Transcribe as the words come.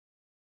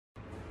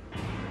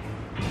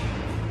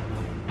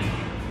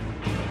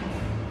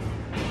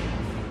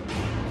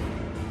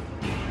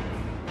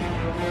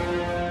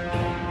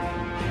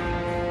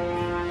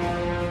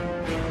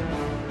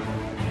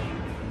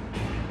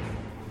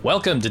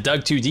Welcome to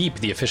Dug Too Deep,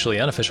 the officially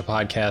unofficial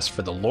podcast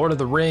for The Lord of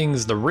the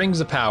Rings, The Rings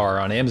of Power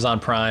on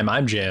Amazon Prime.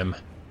 I'm Jim.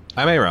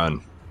 I'm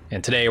Aaron.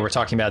 And today we're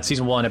talking about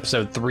Season 1,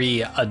 Episode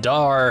 3,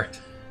 Adar.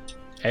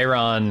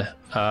 Aaron,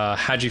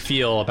 how'd you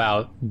feel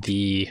about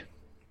the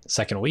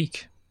second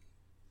week?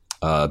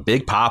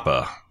 Big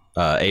Papa.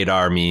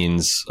 Adar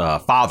means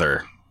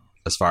father,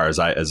 as far as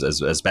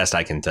as best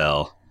I can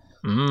tell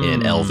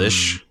in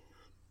Elvish. Okay.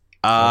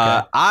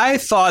 I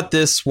thought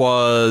this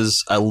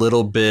was a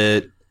little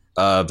bit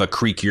of a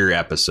creakier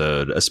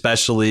episode,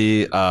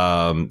 especially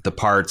the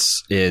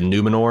parts in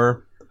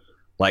Numenor.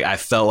 Like, I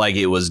felt like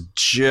it was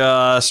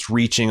just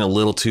reaching a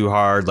little too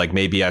hard. Like,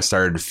 maybe I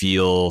started to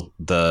feel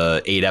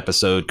the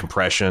 8-episode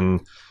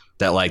compression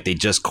that, like, they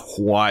just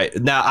quite...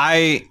 Now,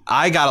 I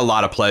got a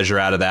lot of pleasure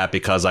out of that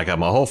because, like,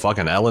 I'm a whole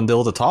fucking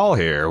Elendil the Tall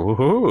here.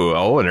 Woohoo!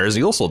 Oh, and there's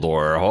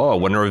Isildur. Oh,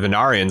 Winter of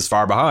Venarian's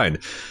far behind.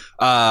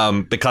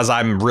 Because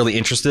I'm really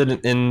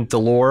interested in the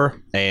lore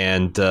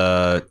and,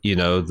 you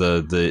know,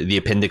 the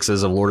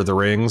appendixes of Lord of the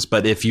Rings.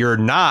 But if you're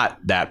not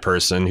that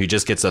person who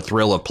just gets a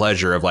thrill of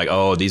pleasure of like,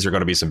 oh, these are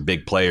going to be some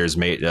big players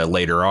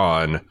later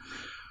on,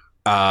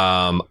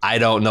 I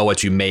don't know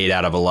what you made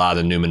out of a lot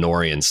of the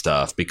Numenorian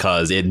stuff,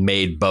 because it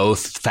made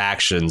both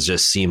factions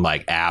just seem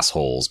like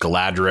assholes.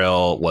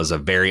 Galadriel was a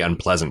very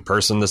unpleasant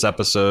person this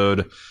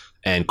episode,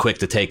 and quick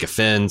to take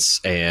offense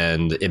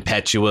and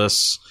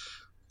impetuous.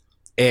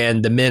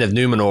 And the men of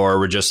Numenor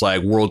were just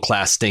like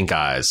world-class stink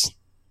eyes,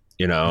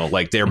 you know,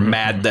 like they're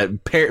mad,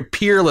 that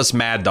peerless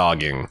mad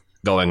dogging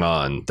going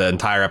on the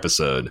entire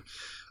episode.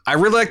 I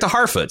really like the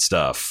Harfoot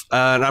stuff.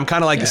 And I'm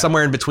kind of like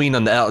somewhere in between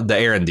on the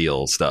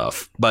Arendelle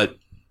stuff, but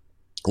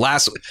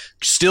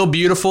still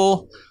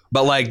beautiful.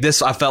 But like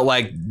this, I felt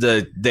like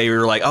they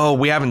were like, oh,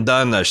 we haven't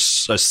done a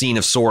scene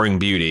of soaring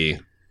beauty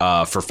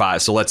for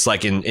 5. So let's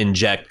like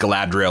inject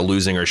Galadriel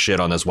losing her shit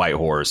on this white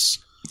horse.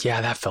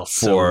 Yeah, that felt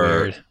so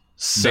weird.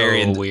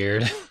 So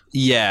weird.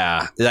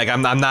 Yeah, like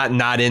I'm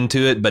not into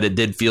it, but it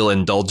did feel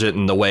indulgent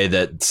in the way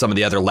that some of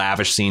the other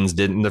lavish scenes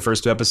did in the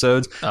first 2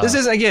 episodes. This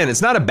is, again,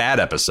 it's not a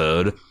bad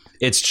episode.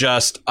 It's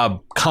just a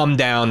come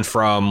down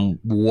from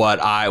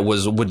what I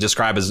would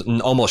describe as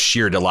almost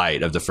sheer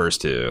delight of the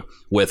first 2,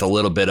 with a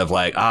little bit of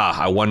like,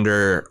 I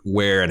wonder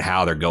where and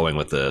how they're going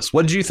with this.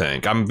 What did you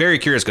think? I'm very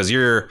curious because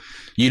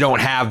you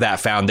don't have that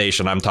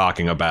foundation I'm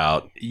talking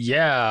about.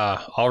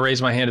 Yeah, I'll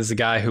raise my hand as the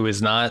guy who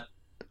is not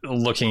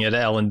looking at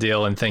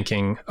Elendil and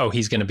thinking, oh,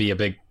 he's going to be a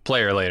big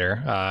player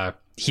later.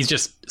 He's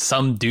just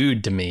some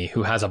dude to me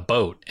who has a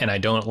boat, and I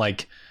don't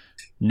like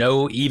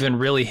know even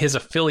really his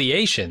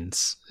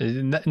affiliations.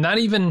 Not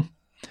even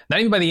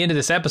by the end of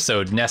this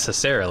episode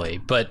necessarily,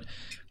 but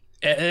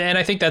and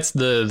I think that's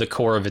the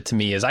core of it to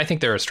me. Is I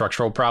think there are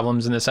structural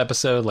problems in this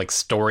episode, like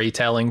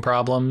storytelling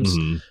problems,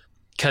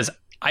 because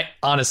I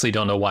honestly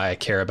don't know why I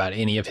care about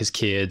any of his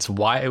kids,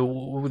 why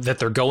that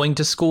they're going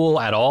to school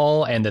at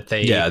all, and that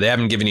they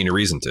haven't given you any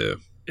reason to.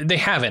 They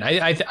haven't.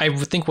 I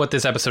think what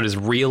this episode is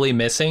really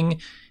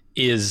missing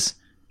is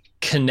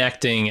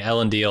connecting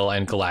Elendil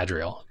and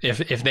Galadriel.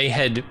 If they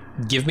had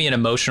give me an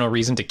emotional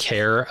reason to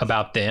care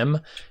about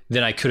them,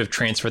 then I could have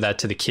transferred that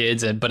to the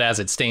kids. But as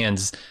it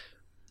stands,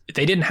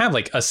 they didn't have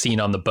like a scene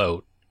on the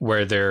boat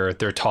where they're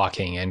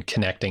talking and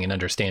connecting and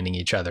understanding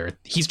each other.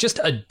 He's just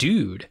a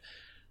dude.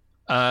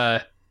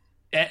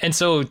 And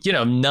so, you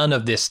know, none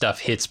of this stuff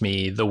hits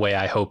me the way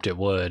I hoped it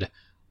would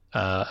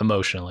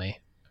emotionally.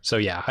 So,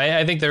 yeah,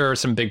 I think there are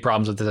some big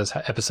problems with this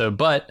episode,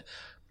 but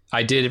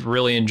I did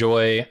really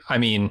enjoy, I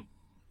mean,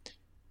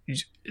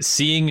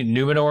 seeing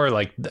Numenor,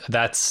 like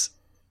that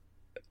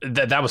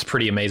was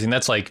pretty amazing.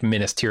 That's like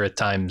Minas Tirith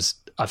times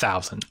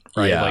 1,000,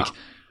 right? Yeah.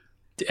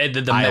 Like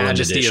the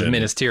majesty of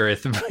Minas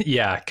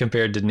Tirith,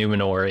 compared to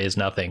Numenor is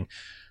nothing.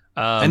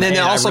 And then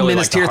also really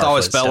Minas Tirith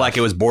always felt like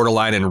it was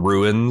borderline in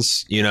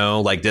ruins, you know,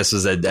 like this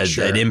is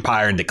an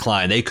empire in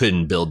decline. They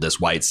couldn't build this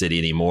white city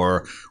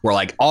anymore, where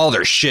like all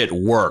their shit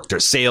worked. Their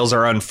sails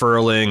are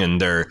unfurling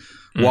and their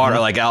water,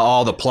 like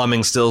all the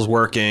plumbing still's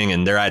working,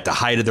 and they're at the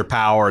height of their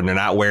power, and they're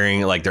not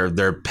wearing like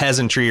their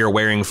peasantry are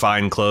wearing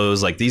fine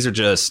clothes. Like these are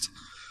just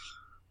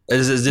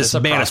this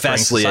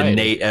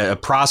manifestly a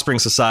prospering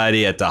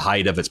society at the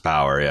height of its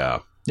power. Yeah.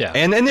 Yeah.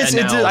 And this,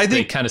 I think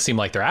they kind of seem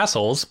like they're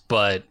assholes,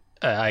 but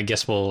I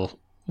guess we'll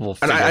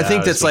and I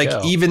think that's like,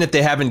 even if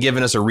they haven't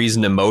given us a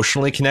reason to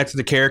emotionally connect to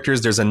the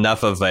characters, there's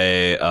enough of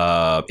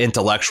a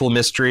intellectual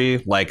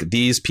mystery. Like,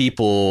 these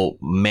people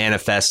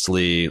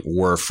manifestly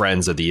were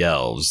friends of the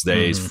elves.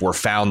 They were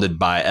founded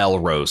by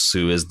Elros,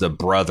 who is the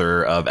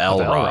brother of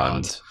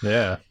Elrond.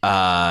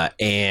 Yeah.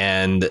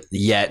 And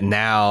yet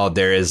now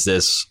there is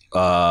this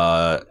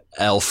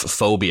elf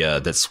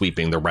phobia that's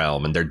sweeping the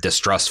realm, and they're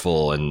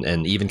distrustful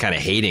and even kind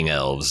of hating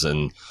elves,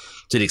 and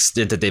to the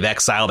extent that they've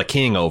exiled a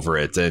king over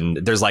it. And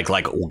there's like,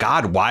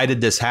 God, why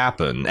did this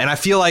happen? And I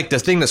feel like the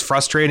thing that's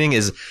frustrating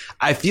is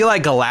I feel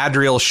like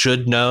Galadriel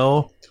should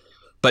know,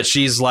 but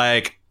she's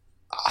like,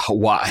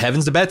 why,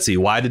 heavens to Betsy,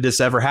 why did this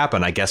ever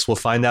happen? I guess we'll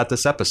find out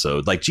this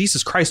episode. Like,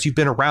 Jesus Christ, you've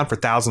been around for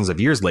thousands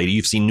of years, lady.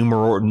 You've seen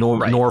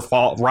Numenor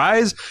fall,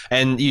 rise,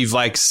 and you've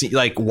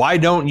why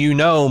don't you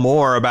know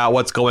more about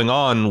what's going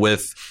on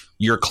with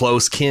your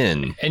close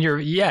kin? And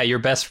you're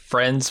best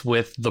friends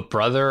with the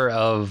brother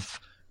of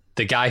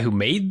the guy who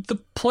made the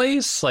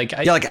place.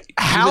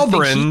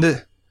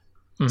 Halbrand,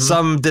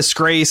 some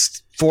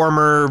disgraced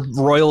former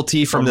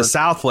royalty from the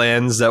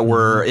Southlands that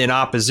were in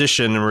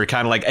opposition, and were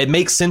kind of like, it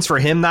makes sense for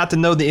him not to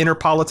know the inner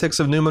politics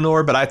of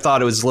Numenor, but I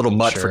thought it was a little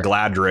much for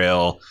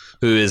Galadriel,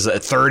 who is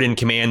third in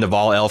command of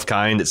all elf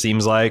kind, it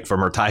seems like, from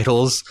her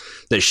titles,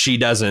 that she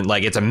doesn't,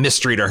 like, it's a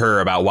mystery to her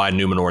about why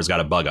Numenor's got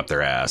a bug up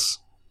their ass.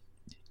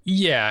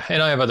 Yeah,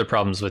 and I have other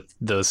problems with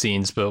those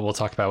scenes, but we'll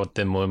talk about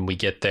them when we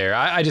get there.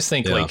 I just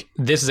think,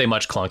 this is a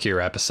much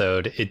clunkier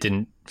episode. It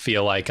didn't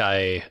feel like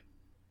I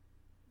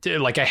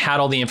had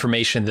all the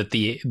information that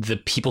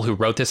the people who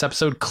wrote this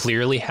episode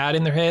clearly had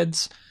in their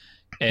heads.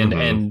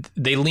 And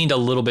they leaned a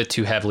little bit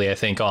too heavily, I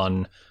think,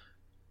 on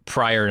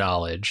prior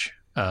knowledge,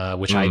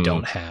 which I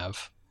don't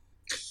have.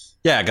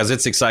 Yeah, because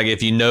it's exciting.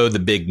 If you know the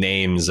big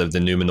names of the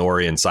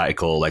Numenorian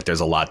cycle, like, there's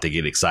a lot to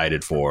get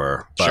excited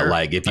for.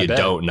 But if you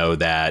don't know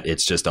that,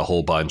 it's just a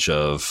whole bunch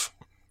of,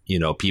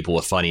 people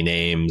with funny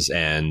names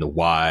and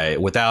why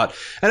without.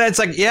 And it's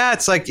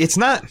it's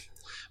not. I'm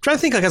trying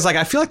to think,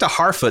 I feel like the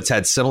Harfoots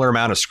had similar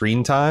amount of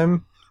screen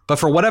time, but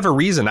for whatever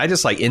reason, I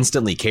just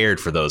instantly cared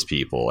for those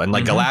people. And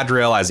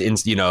Galadriel,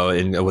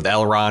 with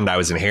Elrond, I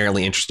was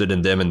inherently interested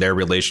in them and their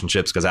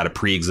relationships because I had a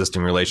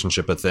pre-existing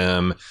relationship with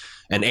them.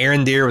 And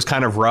Arondir was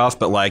kind of rough,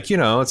 but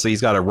so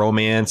he's got a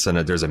romance and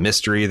there's a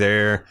mystery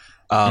there.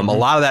 A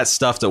lot of that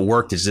stuff that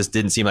worked, it just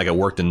didn't seem like it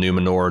worked in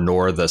Numenor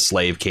nor the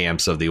slave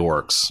camps of the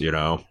orcs,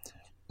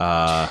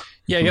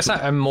 Yeah, I guess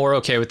I'm more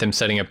okay with them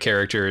setting up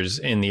characters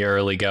in the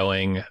early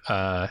going.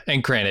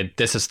 And granted,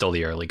 this is still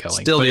the early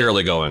going.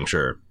 Early going,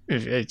 sure.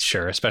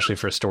 Sure, especially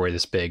for a story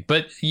this big.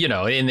 But,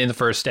 in the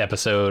first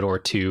episode or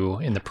two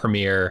in the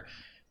premiere,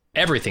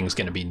 everything's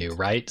going to be new,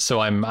 right? So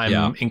I'm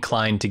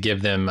inclined to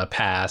give them a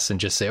pass and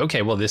just say,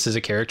 okay, well, this is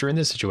a character in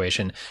this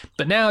situation.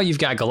 But now you've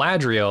got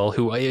Galadriel,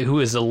 who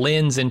is a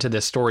lens into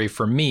this story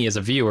for me as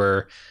a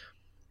viewer.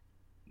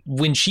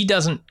 When she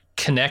doesn't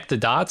connect the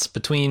dots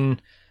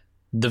between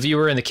the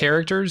viewer and the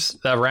characters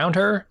around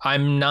her,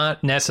 I'm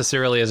not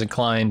necessarily as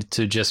inclined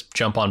to just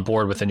jump on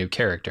board with a new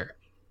character.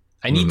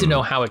 I need to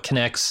know how it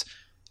connects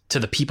to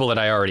the people that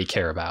I already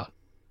care about.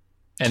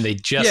 And they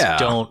just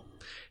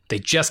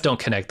don't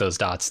connect those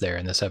dots there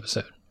in this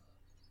episode.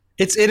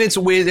 It's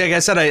weird. Like I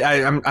said,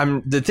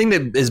 I'm the thing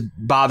that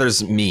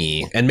bothers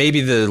me, and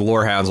maybe the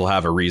Lorehounds will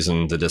have a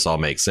reason that this all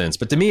makes sense.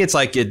 But to me, it's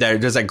like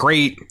there's that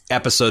great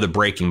episode of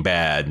Breaking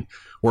Bad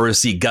where we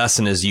see Gus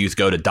in his youth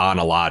go to Don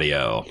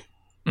Eladio.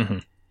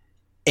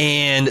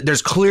 And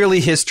there's clearly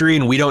history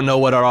and we don't know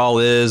what it all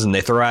is. And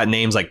they throw out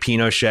names like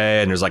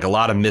Pinochet and there's a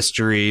lot of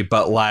mystery.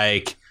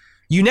 But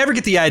you never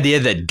get the idea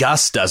that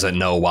Gus doesn't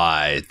know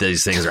why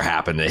these things are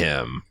happening to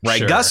him. Right.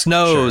 Sure, Gus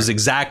knows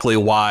exactly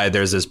why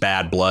there's this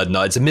bad blood.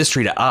 No, it's a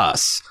mystery to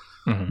us.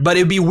 But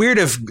it'd be weird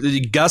if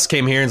Gus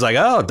came here and was like,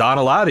 oh, Don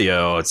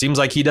Eladio, it seems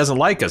like he doesn't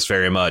like us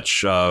very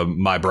much.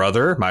 My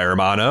brother, my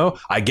hermano,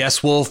 I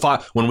guess we'll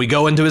find when we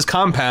go into his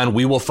compound,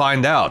 we will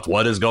find out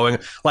what is going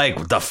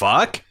the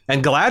fuck.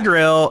 And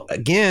Galadriel,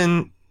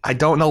 again, I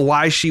don't know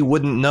why she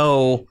wouldn't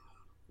know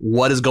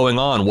what is going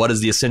on. What is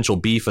the essential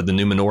beef of the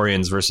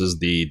Numenorians versus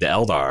the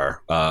Eldar?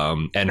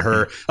 And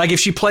her, if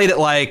she played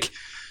it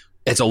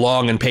it's a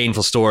long and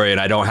painful story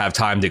and I don't have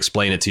time to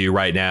explain it to you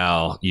right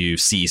now, you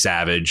sea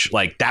savage,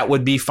 that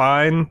would be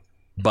fine.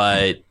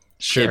 But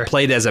it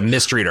played as a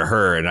mystery to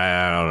her, and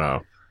I don't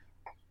know.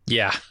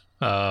 Yeah.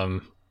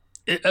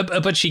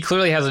 But she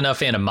clearly has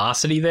enough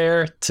animosity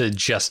there to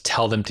just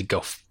tell them to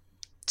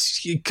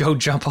go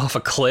jump off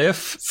a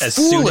cliff as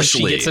soon as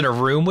she gets in a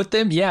room with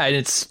them. Yeah, and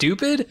it's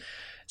stupid.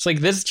 It's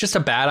this is just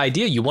a bad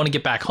idea. You want to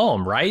get back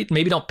home, right?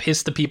 Maybe don't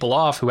piss the people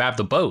off who have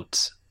the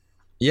boats.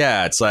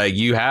 Yeah, it's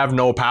you have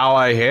no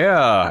power here,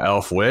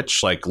 elf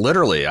witch.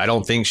 Literally, I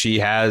don't think she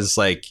has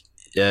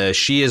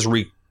she is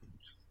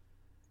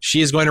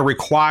going to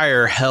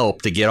require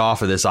help to get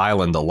off of this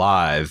island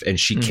alive, and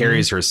she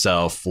carries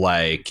herself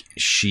like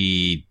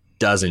she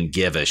doesn't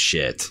give a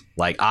shit.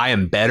 I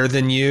am better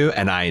than you,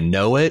 and I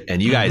know it,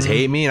 and you guys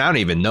hate me, and I don't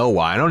even know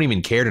why. I don't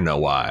even care to know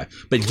why.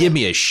 But give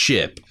me a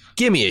ship.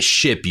 Give me a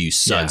ship, you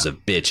sons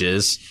of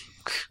bitches.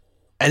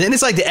 And then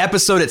it's the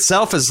episode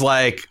itself is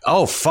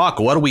oh, fuck,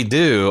 what do we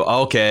do?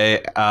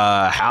 Okay,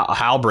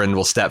 Halbrand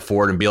will step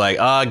forward and be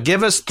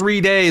give us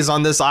 3 days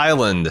on this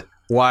island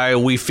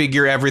while we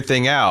figure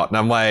everything out. And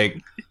I'm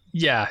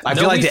yeah, I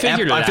feel like the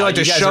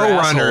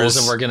showrunners...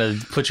 And we're going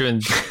to put you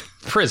in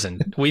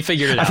prison. We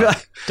figured it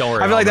out. Don't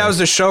worry. I feel that was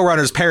the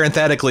showrunners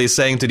parenthetically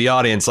saying to the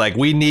audience,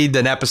 we need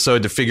an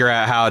episode to figure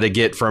out how to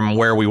get from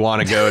where we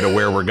want to go to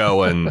where we're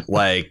going.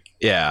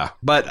 Yeah.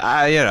 But,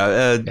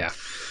 yeah.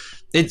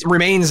 It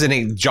remains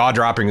a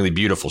jaw-droppingly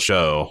beautiful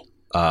show.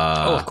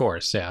 Of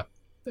course, yeah.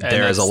 And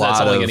there is a lot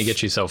that's of... only going to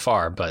get you so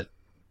far, but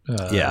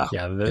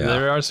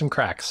there are some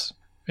cracks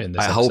in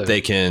this I episode. hope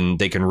they can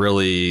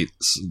really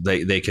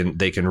they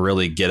can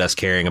really get us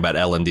caring about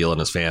Elendil and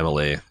his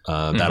family.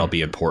 That'll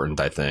be important,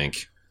 I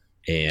think.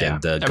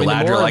 And the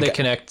Galadriel, more they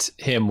connect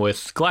him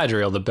with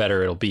Galadriel, the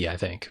better it'll be, I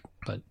think.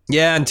 But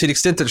yeah, and to the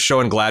extent that it's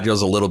showing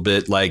Galadriel's a little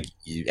bit like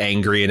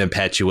angry and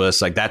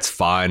impetuous, like that's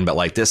fine. But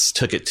like this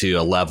took it to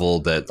a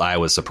level that I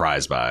was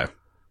surprised by.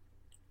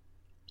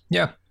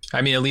 Yeah,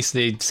 I mean, at least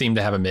they seem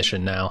to have a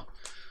mission now,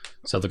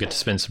 so they'll get to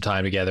spend some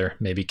time together,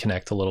 maybe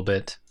connect a little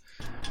bit.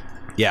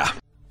 Yeah.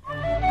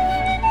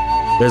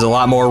 There's a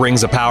lot more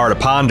Rings of Power to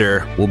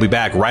ponder. We'll be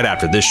back right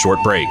after this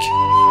short break.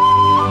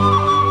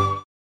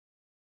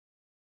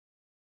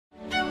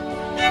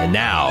 And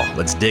now,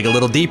 let's dig a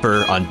little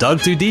deeper on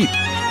Dug Too Deep.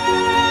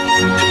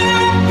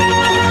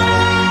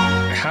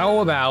 How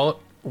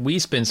about we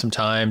spend some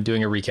time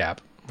doing a recap?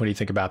 What do you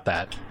think about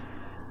that?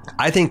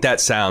 I think that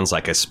sounds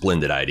like a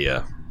splendid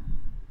idea.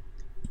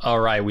 All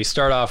right, we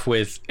start off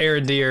with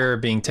Arondir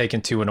being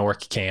taken to an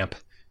orc camp.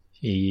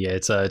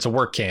 It's a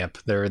work camp.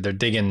 They're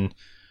digging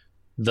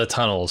the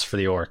tunnels for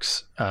the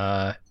orcs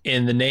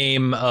in the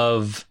name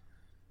of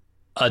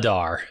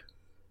Adar,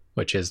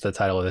 which is the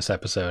title of this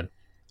episode.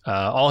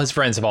 All his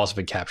friends have also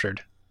been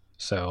captured.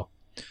 So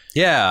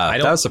yeah, I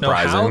don't that was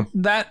surprising. know how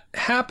that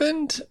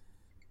happened.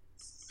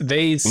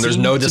 There's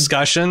no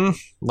discussion.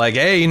 Like,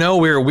 hey,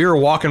 we were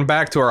walking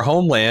back to our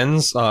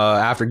homelands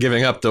after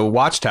giving up the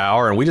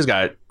watchtower, and we just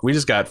got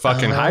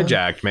fucking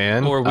hijacked,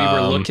 man. Or we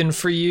were looking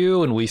for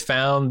you, and we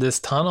found this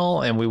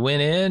tunnel, and we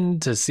went in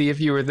to see if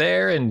you were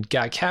there, and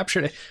got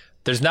captured.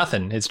 There's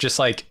nothing. It's just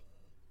like,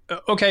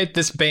 okay,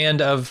 this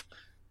band of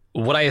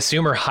what I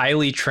assume are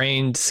highly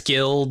trained,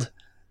 skilled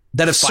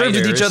that have served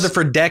with each other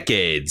for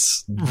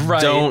decades,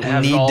 don't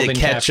need to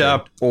catch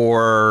up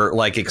or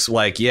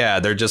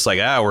they're just like,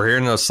 we're here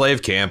in a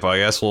slave camp. I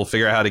guess we'll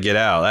figure out how to get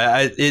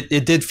out.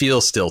 It did feel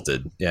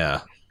stilted.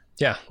 Yeah.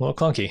 Yeah. A little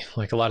clunky,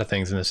 like a lot of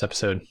things in this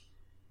episode.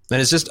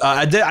 And it's just,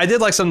 I did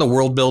like some of the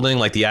world building,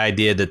 like the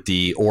idea that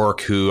the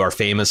orc who are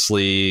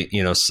famously,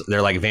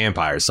 they're like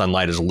vampires.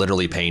 Sunlight is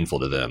literally painful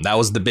to them. That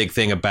was the big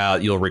thing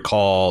about, you'll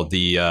recall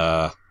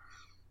the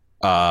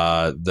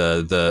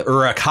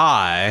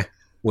Uruk-hai,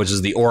 which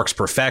is the orcs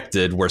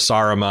perfected, where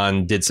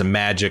Saruman did some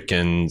magic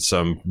and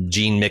some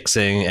gene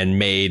mixing and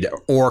made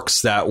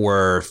orcs that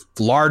were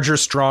larger,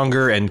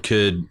 stronger, and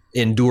could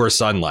endure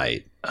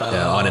sunlight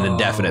on an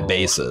indefinite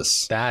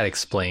basis. That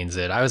explains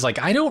it. I was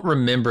like, I don't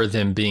remember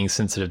them being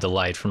sensitive to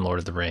light from Lord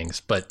of the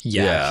Rings, but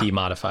yeah. He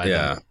modified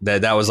them.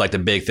 That was like the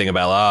big thing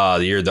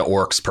about, you're the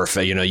orcs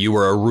perfect. You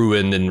were a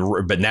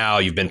ruined, but now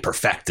you've been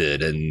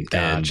perfected and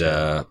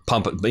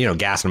pump,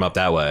 gassing them up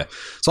that way.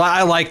 So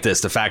I like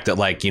this, the fact that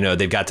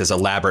they've got this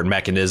elaborate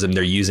mechanism.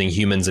 They're using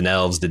humans and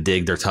elves to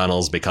dig their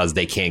tunnels because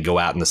they can't go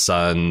out in the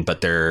sun,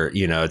 but they're,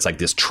 it's like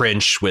this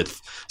trench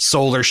with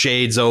solar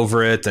shades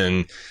over it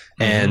and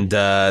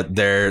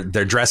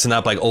they're dressing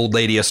up like old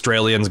lady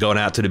Australians going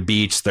out to the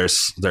beach.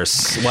 There's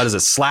what is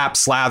it? Slap,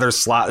 slather,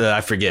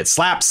 I forget.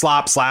 Slap,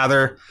 slop,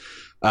 slather.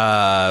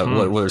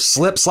 What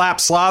slip, slap,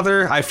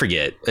 slather? I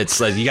forget. It's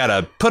like you got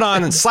to put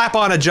on and slap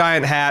on a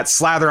giant hat,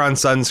 slather on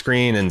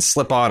sunscreen, and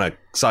slip on a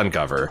sun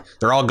cover.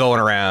 They're all going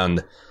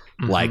around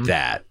like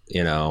that,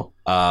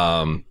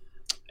 And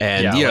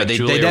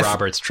Julia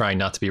Roberts trying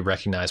not to be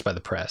recognized by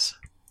the press.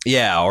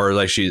 Yeah, or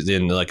like she's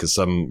in like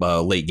some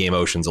late game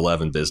Ocean's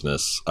 11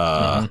 business.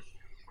 But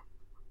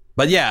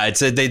yeah,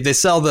 they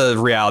sell the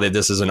reality of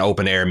this as an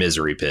open air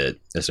misery pit,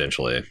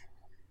 essentially.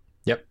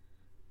 Yep.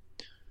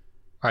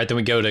 All right, then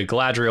we go to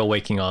Galadriel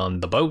waking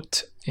on the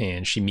boat,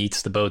 and she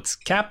meets the boat's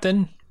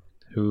captain,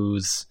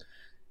 whose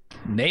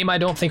name I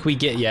don't think we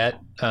get yet.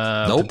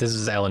 But this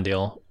is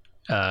Elendil.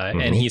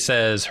 And he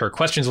says her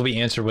questions will be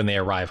answered when they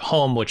arrive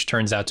home, which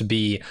turns out to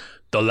be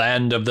the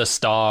land of the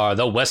star,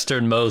 the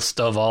westernmost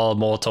of all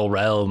mortal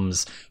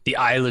realms, the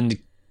island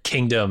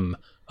kingdom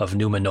of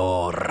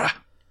Numenor.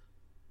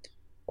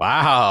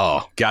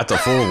 Wow, got the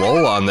full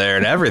roll on there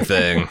and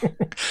everything.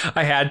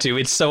 I had to.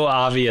 It's so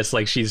obvious,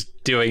 like she's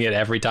doing it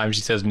every time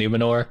she says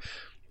Numenor.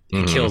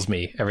 It kills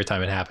me every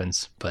time it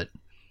happens, but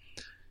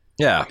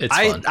yeah, it's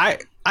fun.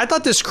 I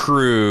thought this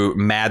crew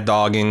mad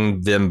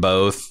dogging them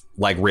both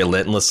like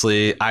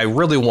relentlessly. I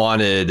really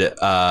wanted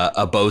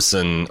a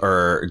bosun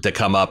to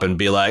come up and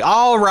be like,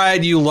 all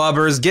right, you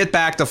lubbers, get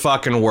back to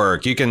fucking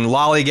work. You can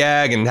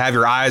lollygag and have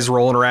your eyes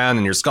rolling around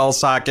in your skull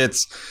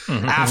sockets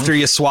after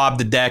you swab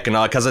the deck and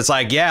all, because it's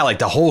like, like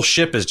the whole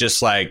ship is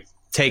just like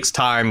takes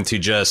time to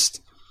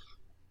just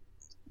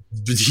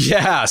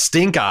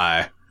stink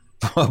eye.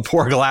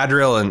 Poor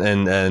Galadriel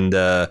and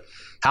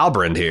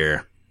Halbrand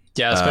here.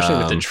 Yeah, especially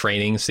with the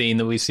training scene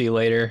that we see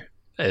later.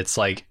 It's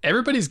like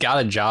everybody's got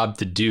a job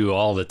to do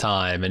all the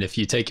time, and if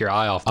you take your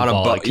eye off the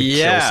ball, it could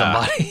kill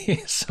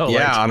somebody. So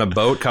on a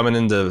boat coming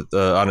into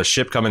on a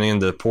ship coming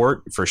into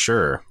port for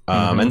sure.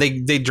 And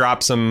they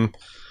drop some,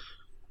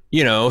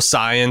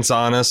 science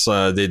on us.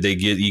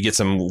 You get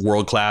some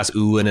world class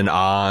oohing and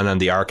ahhing on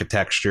the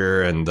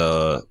architecture and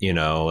the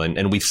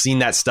and we've seen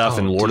that stuff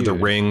in Lord of the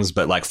Rings,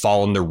 but like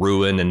Fallen to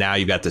Ruin, and now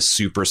you've got the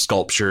super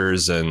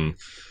sculptures and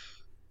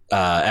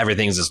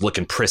Everything's just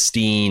looking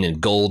pristine and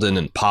golden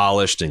and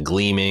polished and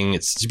gleaming.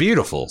 It's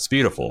beautiful. It's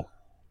beautiful.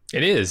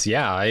 It is.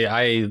 Yeah.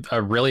 I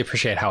really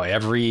appreciate how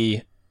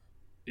every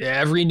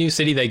new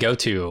city they go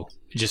to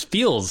just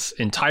feels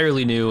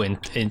entirely new and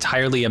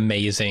entirely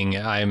amazing.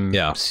 I'm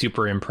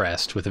super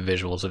impressed with the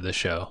visuals of this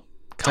show.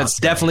 Constantly. It's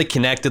definitely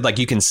connected. Like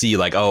you can see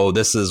like, oh,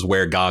 this is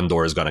where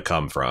Gondor is going to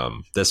come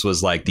from. This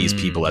was like these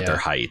people at their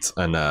height.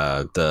 And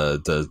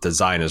the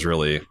design is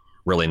really,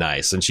 really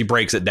nice. And she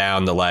breaks it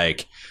down to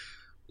like,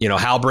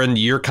 Halbrand,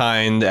 your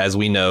kind, as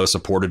we know,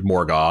 supported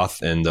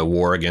Morgoth in the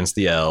war against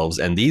the elves.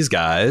 And these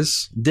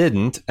guys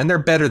didn't. And they're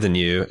better than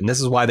you. And this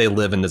is why they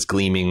live in this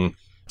gleaming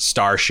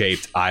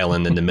star-shaped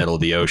island in the middle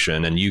of the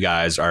ocean. And you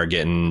guys are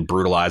getting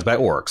brutalized by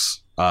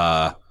orcs.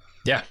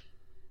 Yeah.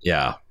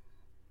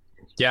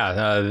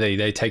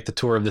 They take the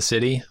tour of the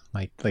city,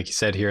 like you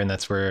said here, and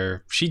that's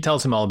where she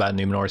tells him all about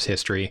Numenor's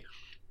history.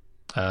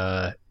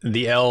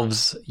 The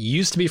elves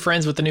used to be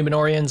friends with the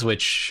Numenorians,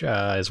 which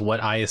is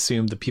what I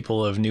assume the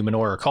people of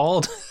Numenor are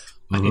called.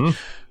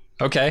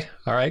 Okay,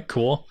 all right,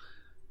 cool.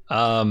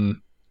 But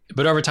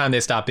over time, they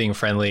stopped being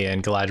friendly,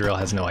 and Galadriel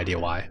has no idea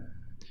why.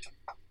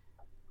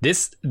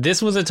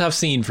 This was a tough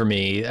scene for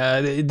me.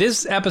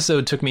 This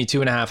episode took me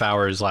 2.5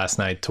 hours last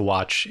night to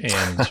watch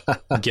and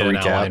get an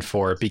outline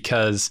for,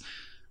 because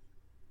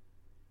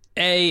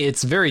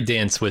it's very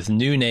dense with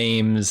new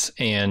names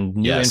and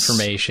new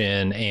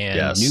information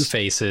and new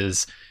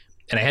faces.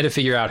 And I had to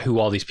figure out who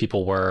all these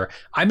people were.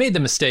 I made the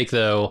mistake,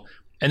 though,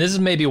 and this is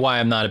maybe why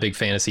I'm not a big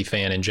fantasy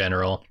fan in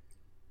general.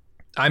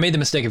 I made the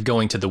mistake of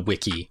going to the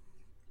wiki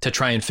to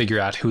try and figure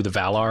out who the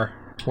Valar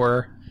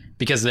were,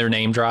 because they're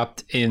name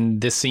dropped in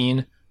this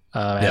scene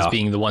as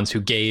being the ones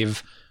who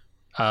gave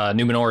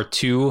Numenor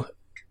to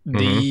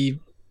the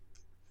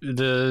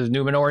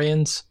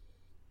Numenorians.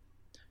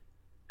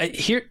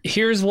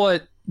 Here's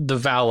what the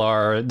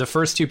Valar, the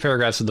first 2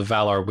 paragraphs of the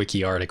Valar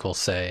wiki article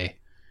say.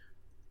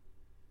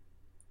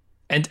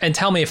 And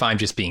tell me if I'm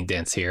just being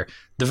dense here.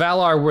 The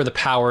Valar were the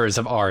powers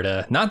of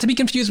Arda, not to be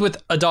confused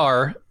with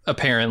Adar,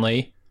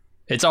 apparently.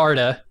 It's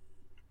Arda,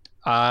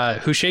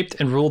 who shaped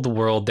and ruled the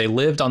world. They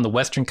lived on the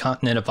western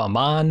continent of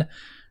Aman.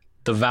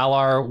 The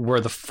Valar were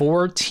the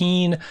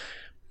 14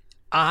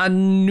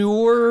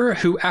 Ainur,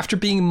 who, after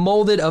being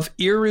molded of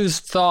Iru's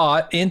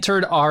thought,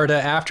 entered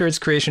Arda after its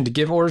creation to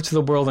give order to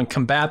the world and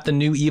combat the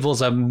new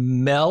evils of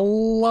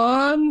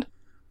Melon.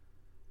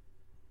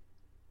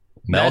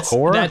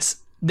 Melkor?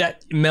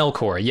 That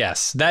Melkor,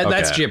 yes.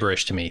 That's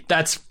gibberish to me.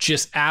 That's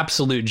just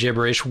absolute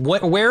gibberish.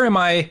 What am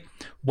I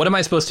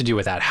supposed to do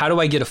with that? How do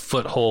I get a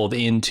foothold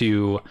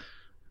into,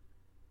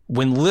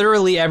 when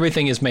literally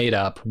everything is made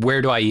up,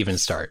 where do I even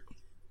start?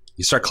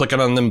 You start clicking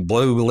on them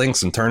blue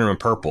links and turn them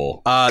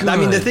purple. I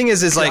mean, the thing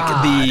is like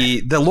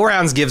the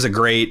Lorehounds gives a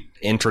great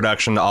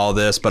introduction to all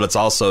this, but it's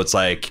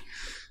like,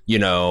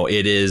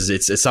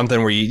 it's something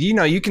where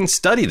you can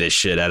study this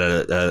shit at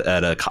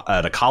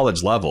a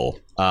college level.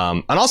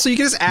 And also you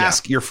can just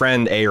ask your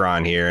friend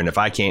Aaron here, and if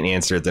I can't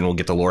answer it, then we'll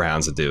get the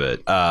Lorehounds to do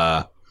it.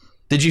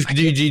 Do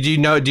you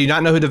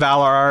not know who the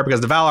Valar are?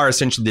 Because the Valar are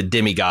essentially the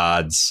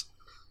demigods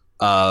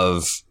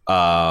of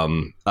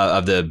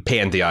the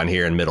pantheon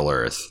here in Middle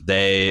Earth.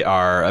 They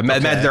are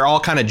they're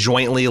all kind of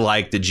jointly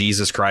like the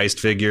Jesus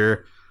Christ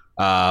figure,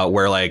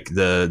 where like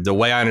the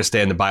way I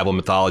understand the Bible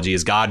mythology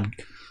is God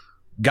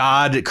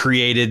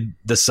created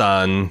the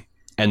sun,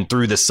 and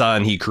through the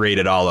sun he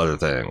created all other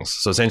things.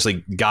 So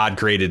essentially God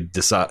created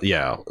the sun.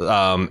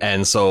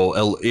 And so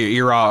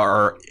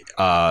Iru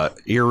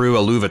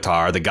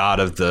Ilúvatar, the god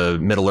of the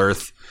Middle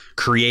Earth,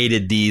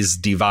 created these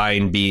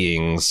divine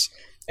beings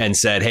and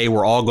said, hey,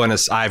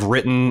 I've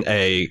written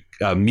a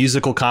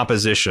musical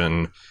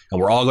composition,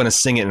 and we're all going to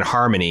sing it in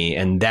harmony.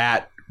 And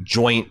that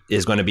joint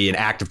is going to be an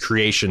act of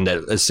creation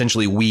that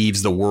essentially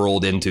weaves the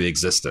world into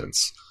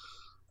existence.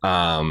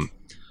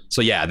 So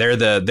yeah, they're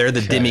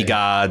the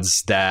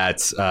demigods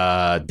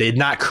that did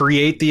not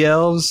create the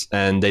elves,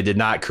 and they did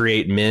not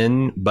create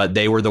men, but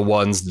they were the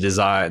ones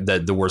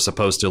that were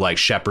supposed to like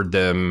shepherd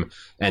them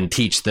and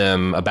teach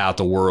them about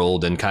the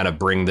world and kind of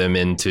bring them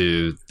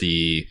into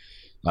the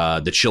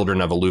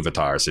children of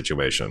Ilúvatar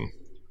situation.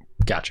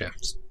 Gotcha.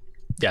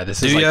 Yeah,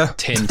 this is like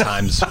 10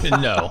 times.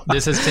 No,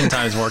 this is 10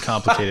 times more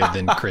complicated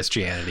than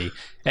Christianity,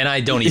 and I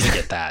don't even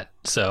get that.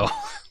 So,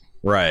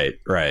 right.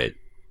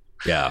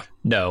 Yeah.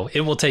 No,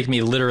 it will take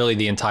me literally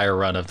the entire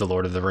run of the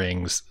Lord of the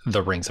Rings,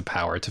 the Rings of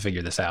Power, to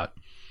figure this out.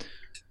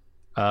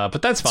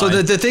 But that's fine.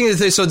 So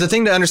the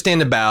thing to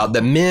understand about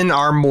that, men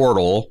are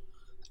mortal,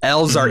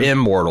 elves are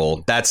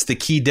immortal. That's the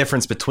key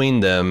difference between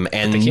them.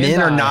 And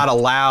men are not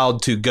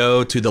allowed to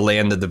go to the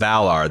land of the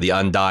Valar, the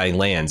Undying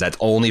Lands. That's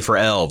only for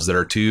elves that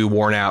are too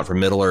worn out from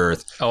Middle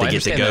Earth to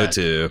get to go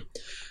to.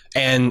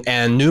 And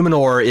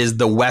Numenor is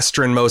the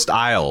westernmost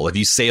isle. If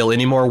you sail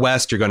any more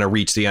west, you're going to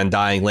reach the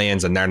Undying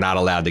Lands, and they're not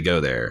allowed to go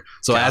there.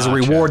 So as a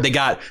reward, they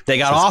got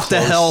off the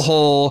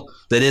hellhole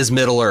that is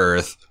Middle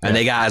Earth, and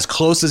they got as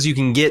close as you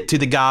can get to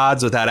the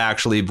gods without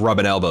actually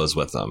rubbing elbows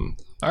with them.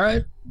 All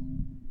right.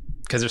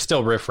 because they're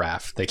still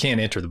riffraff. They can't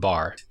enter the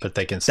bar, but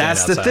they can stand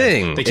That's outside. the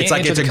thing. They can't It's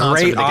like enter it's the a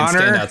concert, great but they can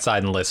stand honor.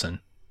 outside and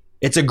listen.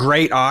 It's a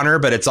great honor,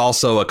 but it's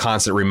also a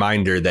constant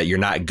reminder that you're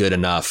not good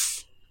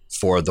enough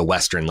for the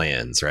Western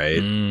lands, right?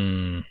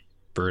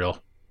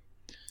 Brutal.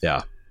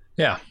 Yeah.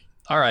 Yeah.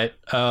 All right.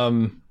 I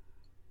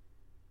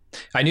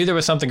knew there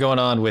was something going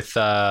on with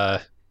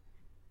Halbrand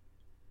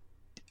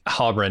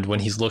when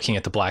he's looking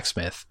at the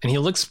blacksmith, and he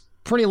looks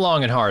pretty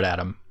long and hard at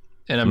him.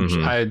 And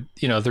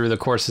through the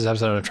course of this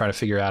episode, I'm trying to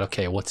figure out,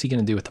 okay, what's he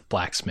going to do with the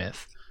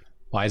blacksmith?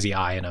 Why is he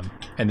eyeing him?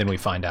 And then we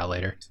find out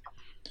later.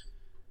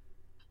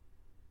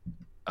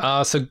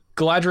 So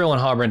Galadriel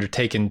and Halbrand are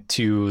taken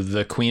to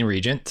the Queen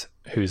Regent,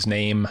 whose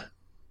name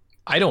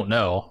I don't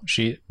know.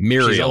 She's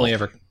only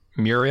ever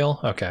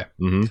Muriel. Okay.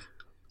 Mm-hmm.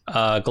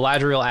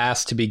 Galadriel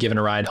asks to be given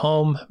a ride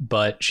home,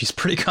 but she's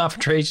pretty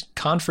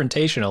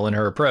confrontational in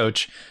her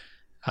approach.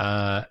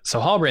 So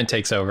Halbrand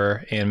takes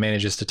over and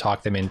manages to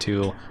talk them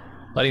into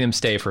letting them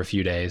stay for a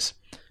few days.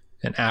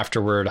 And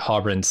afterward,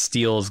 Halbrand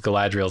steals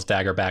Galadriel's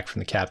dagger back from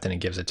the captain and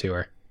gives it to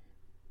her.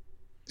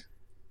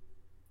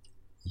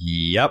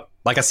 Yep.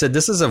 Like I said,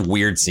 this is a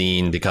weird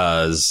scene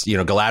because,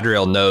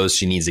 Galadriel knows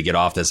she needs to get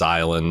off this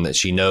island.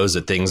 She knows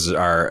that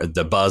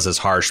the buzz is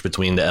harsh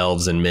between the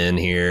elves and men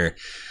here.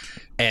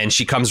 And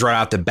she comes right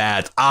out the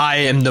bat. I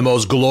am the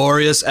most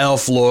glorious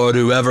elf lord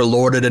who ever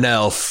lorded an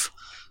elf.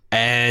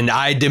 And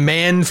I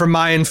demand from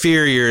my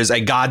inferiors a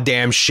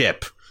goddamn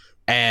ship.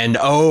 And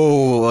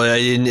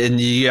everything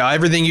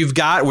you've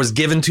got was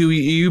given to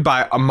you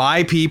by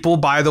my people,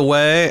 by the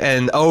way.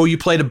 And you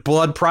played a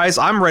blood price.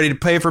 I'm ready to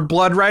pay for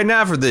blood right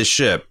now for this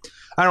ship.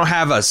 I don't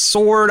have a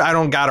sword. I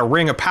don't got a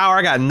ring of power.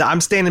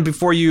 I'm standing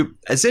before you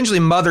essentially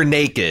mother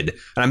naked.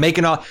 And I'm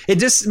making it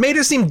just made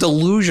her seem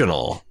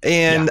delusional.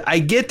 And I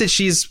get that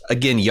she's,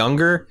 again,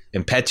 younger,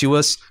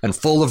 impetuous, and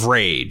full of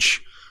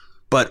rage.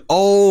 But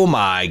oh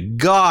my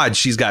God,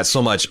 she's got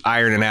so much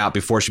ironing out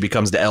before she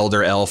becomes the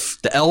elder elf,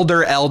 the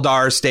elder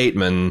Eldar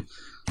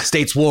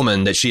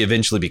stateswoman that she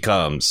eventually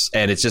becomes.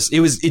 And it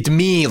to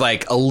me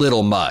like a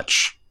little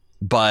much.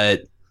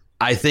 But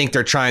I think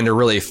they're trying to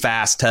really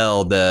fast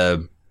tell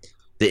the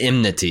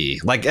enmity.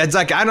 Like, it's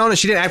like, I don't know.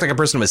 She didn't act like a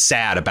person who was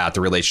sad about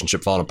the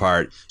relationship falling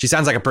apart. She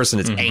sounds like a person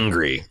that's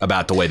angry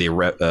about the way they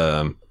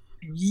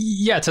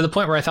yeah, to the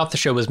point where I thought the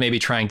show was maybe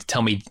trying to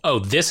tell me,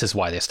 this is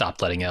why they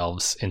stopped letting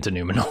elves into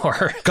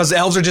Numenor. Because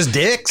elves are just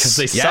dicks. Because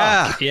they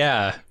suck.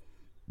 Yeah.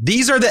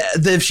 These are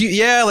they're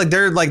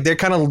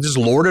kind of just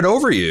lorded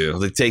over you.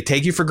 Like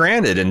take you for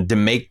granted and to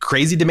make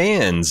crazy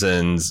demands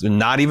and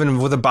not even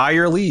with a buy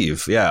or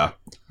leave. Yeah.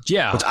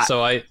 Yeah.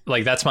 So I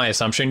that's my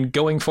assumption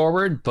going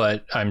forward,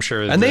 but I'm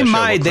sure. And they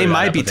might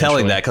be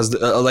telling that because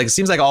it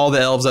seems like all the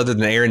elves other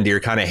than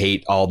Arondir kind of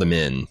hate all the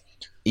men,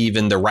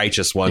 even the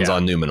righteous ones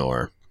on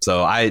Numenor.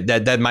 So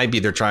that might be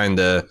they're trying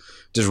to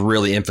just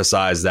really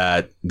emphasize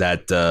that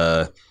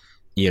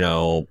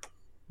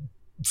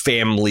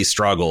family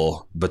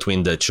struggle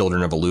between the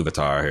children of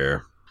Iluvatar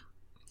here.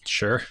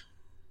 Sure.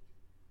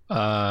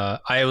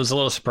 I was a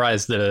little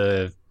surprised that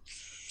a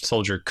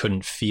soldier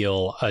couldn't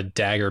feel a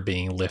dagger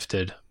being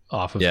lifted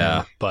off of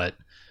him, but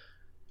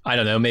I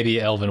don't know.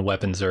 Maybe elven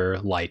weapons are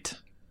light.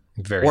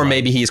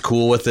 Maybe he's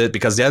cool with it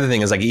because the other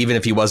thing is even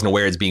if he wasn't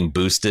aware it's being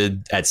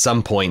boosted, at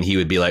some point he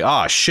would be like,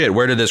 oh shit,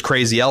 where did this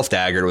crazy elf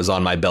dagger that was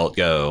on my belt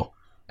go?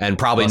 And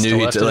probably knew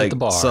to at the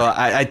bar. So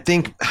I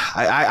think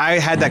I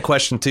had that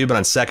question too, but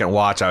on second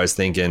watch I was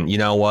thinking, you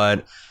know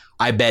what?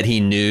 I bet he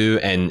knew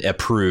and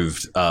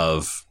approved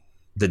of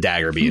the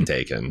dagger being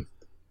taken.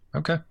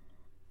 Okay.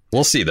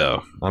 We'll see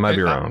though. I might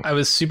be wrong. I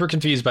was super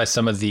confused by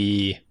some of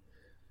the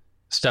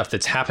stuff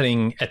that's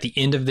happening at the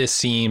end of this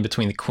scene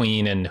between the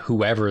queen and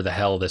whoever the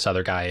hell this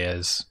other guy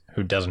is,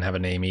 who doesn't have a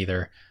name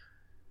either.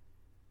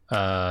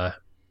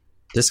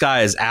 This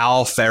guy is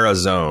Al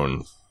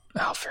Farazone.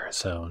 Al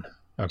Farazone.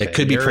 Okay. It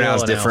could be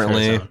pronounced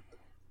differently,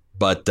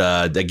 but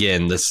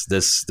again,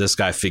 this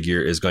guy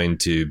figure is going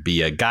to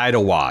be a guy to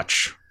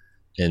watch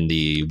in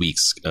the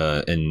weeks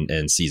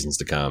and seasons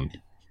to come.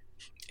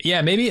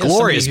 Yeah, maybe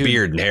glorious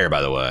beard and hair,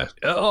 by the way.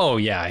 Oh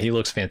yeah, he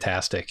looks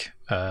fantastic.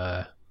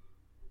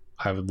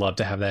 I would love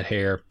to have that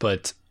hair,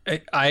 but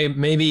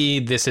maybe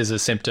this is a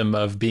symptom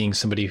of being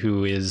somebody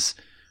who is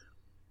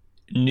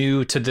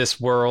new to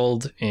this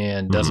world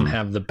and doesn't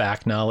have the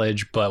back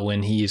knowledge. But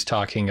when he's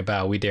talking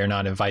about we dare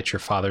not invite your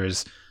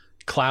father's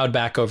cloud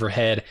back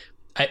overhead,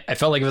 I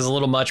felt like it was a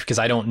little much because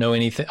I don't know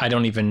anything. I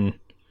don't even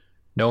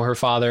know her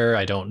father.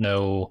 I don't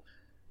know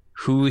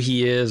who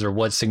he is or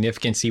what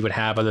significance he would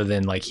have other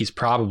than he's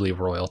probably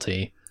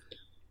royalty.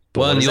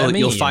 But and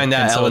you'll find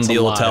that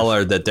Elendil will tell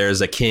her that there's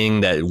a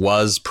king that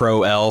was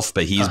pro-elf,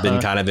 but he's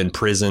been kind of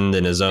imprisoned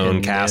in his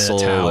own castle.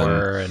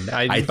 Tower,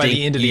 by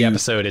the end of the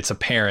episode, it's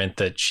apparent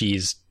that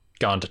she's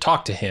gone to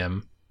talk to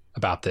him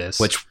about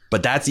this.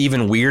 But that's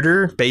even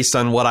weirder based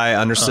on what I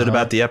understood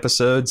about the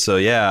episode. So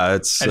yeah, I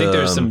think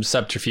there's some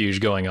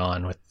subterfuge going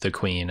on with the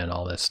queen and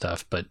all this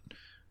stuff, but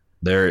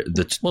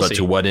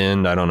to what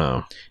end? I don't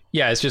know.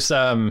 Yeah, it's just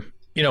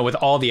with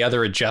all the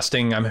other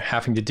adjusting I'm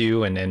having to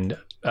do, and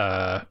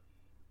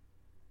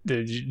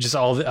just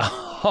all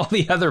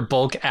the other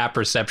bulk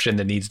apperception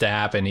that needs to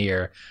happen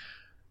here.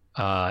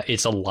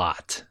 It's a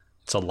lot.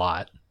 It's a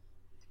lot.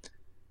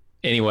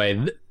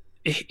 Anyway,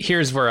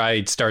 here's where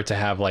I start to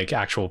have like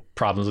actual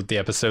problems with the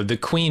episode. The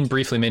Queen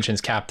briefly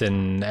mentions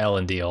Captain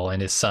Elendil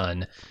and his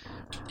son,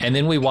 and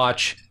then we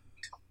watch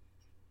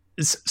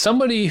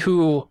somebody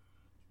who,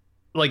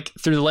 like,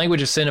 through the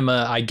language of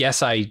cinema, I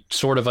guess I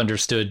sort of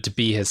understood to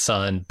be his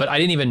son, but I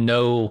didn't even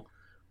know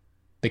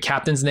the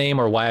captain's name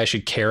or why I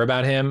should care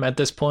about him at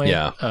this point.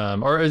 Yeah.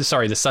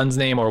 The son's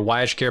name or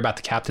why I should care about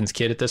the captain's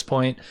kid at this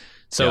point.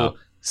 So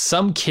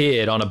some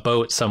kid on a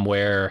boat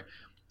somewhere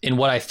in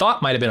what I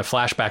thought might have been a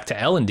flashback to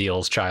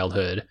Elendil's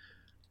childhood,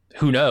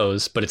 who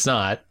knows, but it's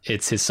not.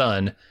 It's his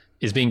son,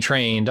 is being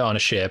trained on a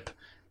ship,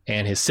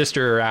 and his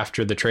sister,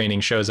 after the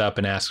training, shows up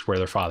and asks where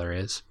their father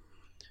is.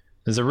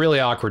 It's a really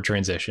awkward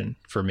transition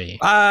for me.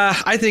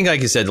 I think,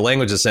 like you said, the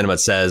language of cinema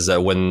says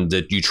that when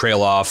you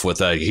trail off with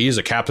he's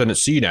a captain at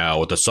sea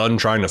now with the son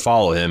trying to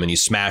follow him, and you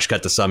smash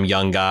cut to some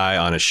young guy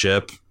on a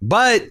ship.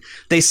 But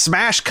they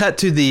smash cut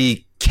to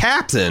the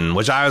captain,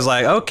 which I was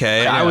like,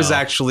 okay, I was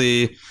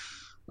actually...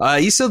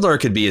 Isildur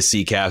could be a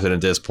sea captain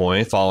at this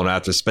point, following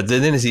after, but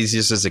then he's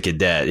just a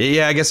cadet.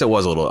 Yeah, I guess it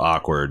was a little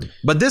awkward.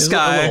 But this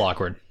guy... a little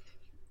awkward.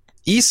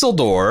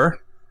 Isildur...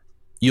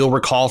 You'll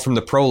recall from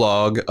the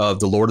prologue of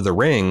The Lord of the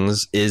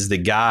Rings is the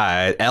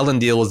guy,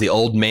 Elendil is the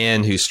old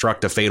man who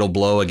struck the fatal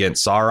blow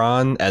against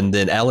Sauron, and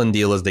then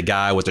Elendil is the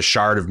guy with the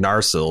shard of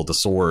Narsil, the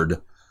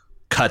sword,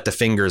 cut the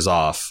fingers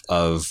off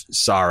of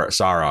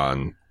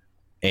Sauron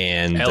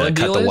and cut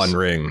the One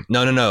Ring.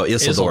 No,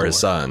 Isildur, his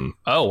son.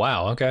 Oh,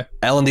 wow, okay.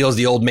 Elendil is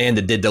the old man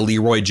that did the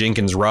Leroy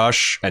Jenkins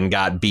rush and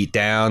got beat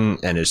down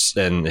and his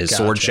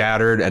sword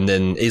shattered, and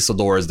then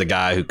Isildur is the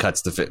guy who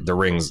cuts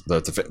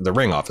the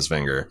ring off his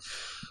finger.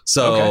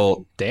 So,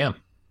 okay. Damn.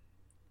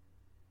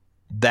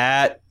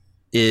 That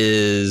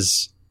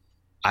is,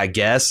 I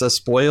guess, a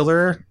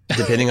spoiler,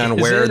 depending on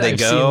where they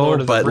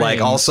go. But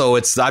like, also,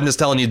 I'm just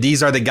telling you,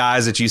 these are the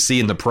guys that you see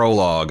in the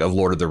prologue of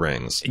Lord of the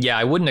Rings. Yeah,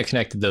 I wouldn't have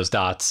connected those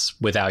dots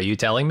without you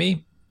telling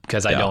me,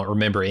 because I don't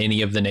remember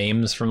any of the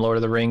names from Lord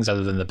of the Rings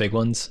other than the big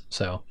ones.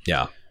 So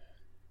yeah,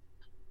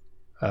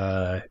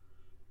 I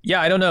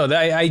don't know.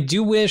 I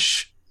do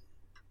wish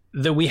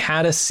that we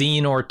had a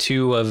scene or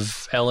two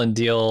of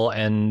Elendil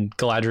and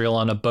Galadriel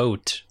on a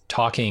boat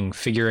talking,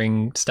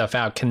 figuring stuff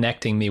out,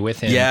 connecting me with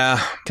him.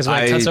 Yeah. Because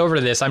when it cuts over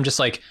to this, I'm just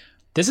like,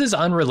 this is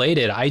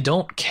unrelated. I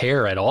don't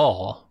care at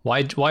all.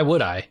 Why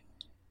would I?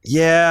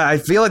 Yeah, I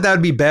feel like that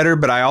would be better,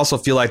 but I also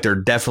feel like they're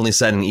definitely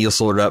setting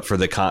Isildur up for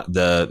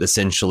the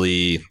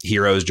essentially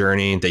hero's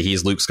journey, that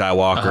he's Luke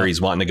Skywalker. He's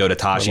wanting to go to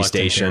Tashi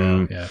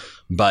Station. Hero, yeah.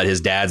 But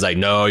his dad's like,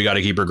 no, you got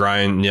to keep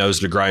your nose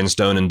to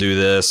grindstone and do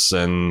this.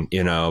 And,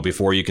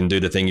 before you can do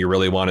the thing you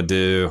really want to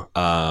do.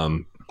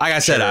 Like I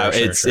said,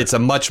 it's a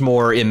much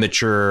more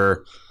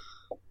immature,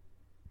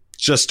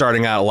 just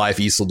starting out life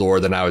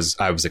Isildur than I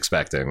was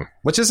expecting,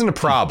 which isn't a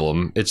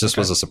problem. It just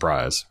was a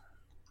surprise.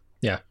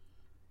 Yeah.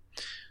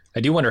 I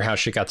do wonder how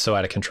shit got so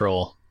out of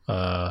control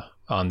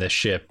on this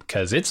ship,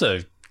 because it's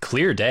a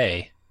clear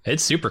day.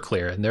 It's super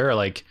clear. And there are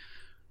like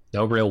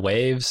no real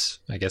waves.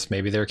 I guess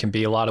maybe there can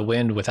be a lot of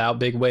wind without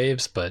big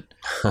waves, but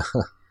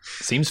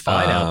seems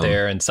fine out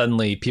there. And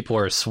suddenly people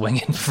are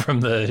swinging from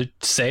the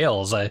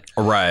sails.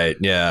 Right.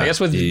 Yeah. I guess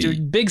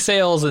with big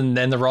sails and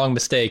then the wrong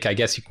mistake, I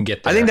guess you can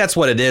get there. I think that's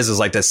what it is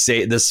like the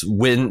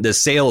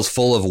sail is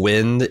full of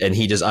wind, and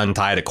he just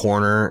untied a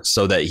corner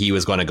so that he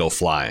was going to go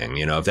flying.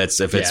 If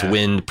it's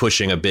wind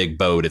pushing a big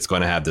boat, it's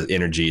going to have the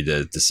energy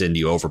to send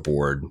you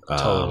overboard.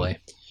 Totally.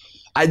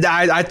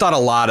 I thought a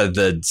lot of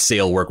the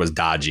sail work was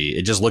dodgy.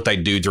 It just looked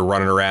like dudes were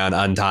running around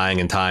untying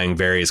and tying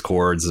various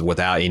cords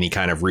without any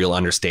kind of real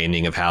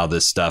understanding of how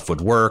this stuff would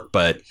work.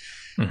 But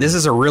this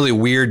is a really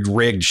weird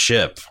rigged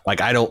ship.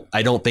 Like, I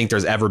don't think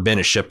there's ever been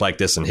a ship like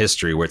this in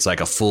history where it's like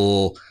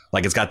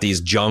it's got these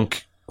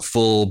junk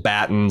full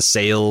batten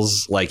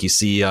sails like you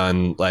see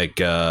on like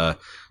the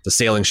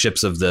sailing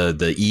ships of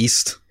the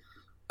East.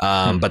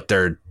 But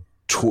they're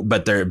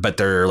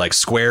like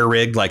square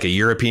rigged like a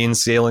European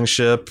sailing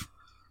ship.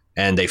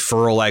 And they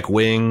furl like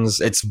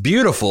wings. It's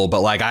beautiful,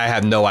 but like I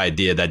have no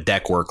idea that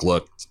deck work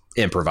looked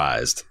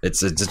improvised.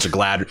 It's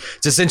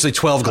essentially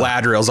 12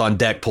 Galadriels on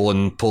deck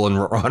pulling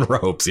on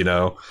ropes.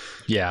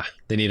 Yeah,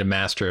 they need a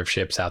master of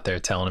ships out there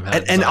telling them how.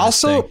 And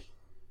also,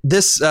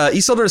 this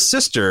Isildur's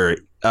sister,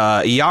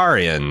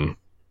 Iarian,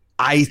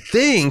 I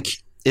think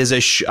is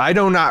I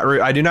do not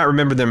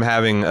remember them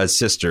having a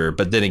sister.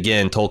 But then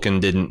again, Tolkien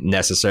didn't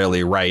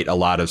necessarily write a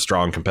lot of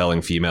strong,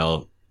 compelling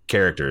female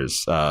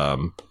characters.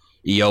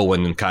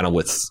 Eowyn kind of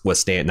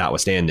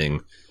notwithstanding,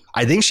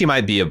 I think she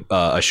might be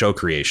a show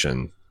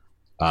creation.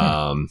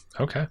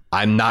 Okay.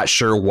 I'm not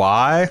sure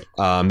why.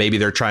 Maybe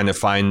they're trying to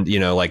find,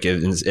 like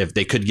if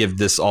they could give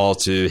this all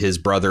to his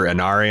brother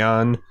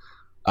Anarion.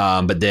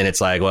 But then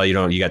it's like, well,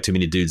 you got too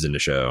many dudes in the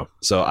show.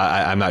 So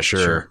I'm not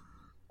sure.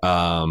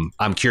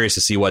 I'm curious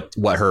to see what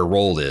her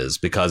role is,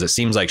 because it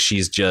seems like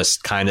she's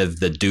just kind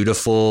of the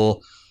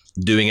dutiful,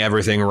 doing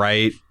everything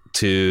right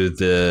to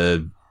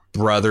the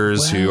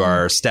brothers who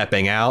are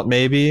stepping out,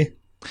 maybe.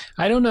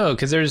 I don't know,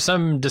 because there's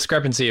some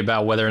discrepancy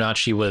about whether or not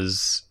she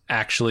was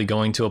actually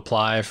going to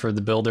apply for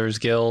the Builders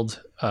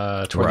Guild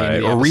toward the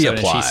end of the episode. Reapply,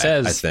 and she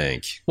says, I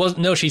think. Well,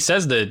 no, she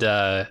says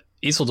that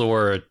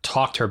Isildur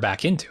talked her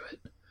back into it.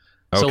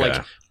 So,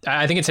 like,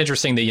 I think it's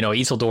interesting that,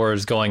 Isildur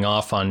is going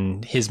off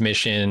on his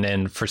mission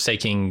and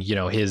forsaking,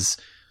 his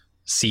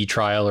sea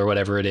trial or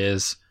whatever it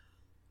is.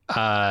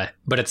 But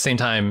at the same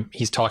time,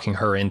 he's talking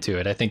her into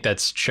it. I think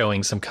that's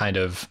showing some kind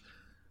of...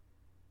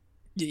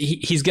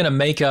 He's going to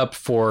make up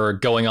for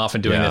going off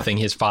and doing the thing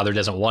his father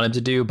doesn't want him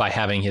to do by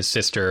having his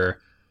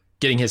sister...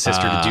 Getting his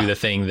sister to do the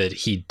thing that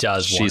he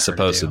does want her she's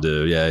supposed to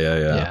do.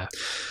 Yeah.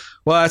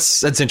 Well,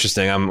 that's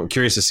interesting. I'm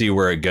curious to see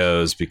where it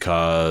goes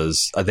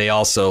because they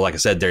also, like I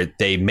said,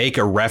 they make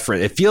a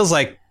reference. It feels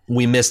like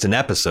we missed an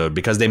episode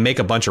because they make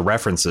a bunch of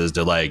references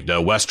to like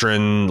the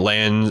western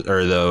land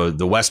or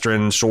the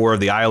western shore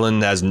of the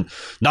island has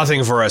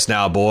nothing for us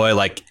now, boy.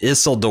 Like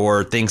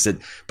Isildur thinks it,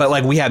 but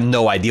like we have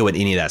no idea what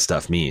any of that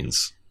stuff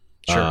means.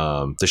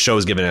 Sure. The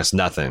show's giving us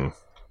nothing.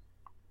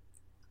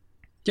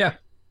 Yeah.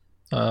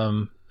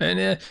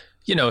 And,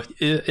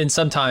 and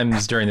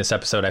sometimes during this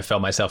episode, I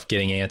felt myself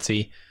getting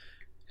antsy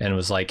and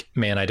was like,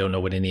 man, I don't know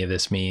what any of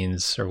this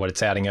means or what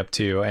it's adding up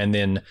to. And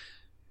then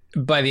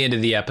by the end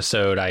of the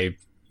episode, I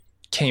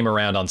came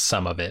around on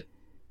some of it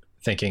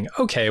thinking,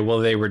 okay, well,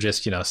 they were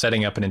just,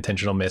 setting up an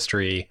intentional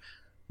mystery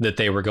that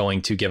they were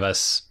going to give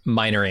us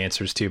minor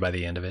answers to by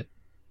the end of it.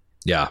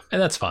 Yeah.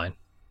 And that's fine.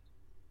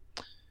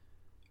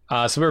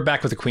 So we're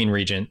back with the Queen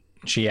Regent.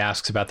 She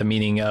asks about the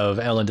meaning of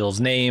Elendil's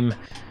name.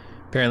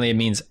 Apparently it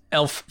means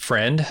elf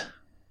friend,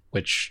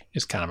 which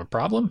is kind of a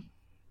problem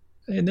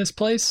in this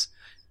place.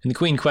 And the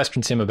queen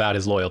questions him about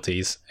his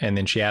loyalties, and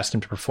then she asks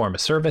him to perform a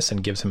service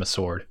and gives him a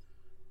sword.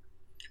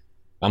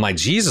 I'm like,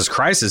 Jesus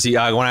Christ, is he?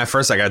 When I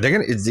first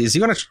is he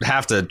going to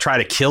have to try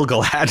to kill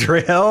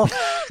Galadriel?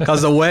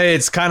 Because the way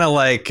it's kind of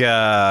like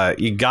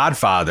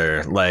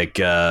Godfather, like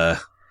I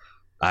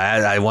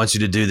want you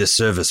to do this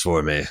service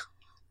for me.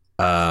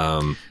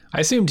 I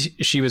assumed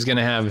she was going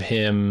to have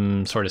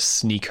him sort of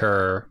sneak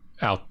her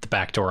out the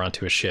back door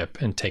onto a ship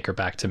and take her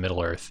back to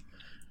Middle Earth.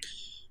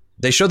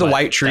 They show the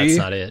white tree. That's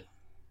not it.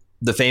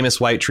 The famous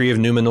white tree of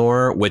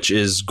Numenor, which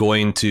is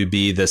going to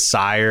be the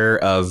sire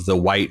of the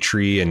white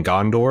tree in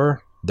Gondor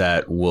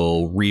that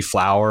will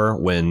reflower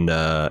when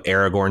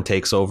Aragorn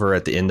takes over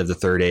at the end of the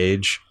Third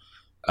Age.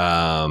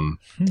 And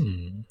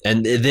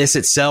this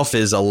itself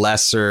is a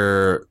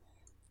lesser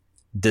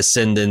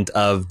descendant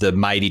of the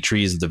mighty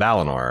trees of the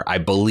Valinor, I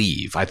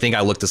believe. I think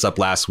I looked this up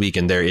last week,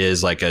 and there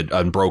is like an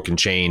unbroken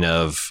chain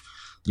of,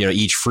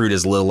 each fruit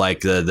is a little like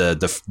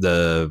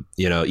the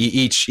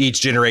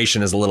each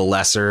generation is a little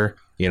lesser.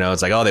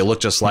 It's like, oh, they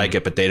look just like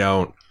it, but they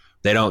don't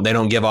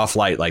give off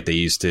light like they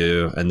used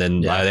to, and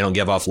then they don't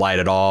give off light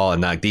at all,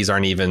 and like these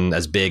aren't even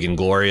as big and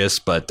glorious,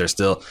 but they're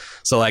still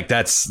so like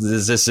this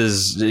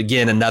is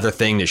again another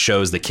thing that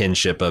shows the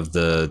kinship of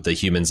the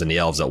humans and the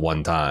elves at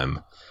one time.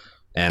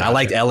 And I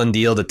liked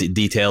Elendil, the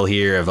detail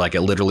here of like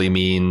it literally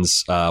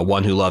means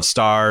one who loves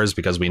stars,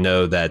 because we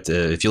know that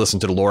if you listen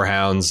to the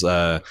Lorehounds,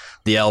 the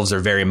elves are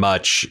very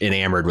much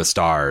enamored with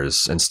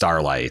stars and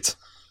starlight.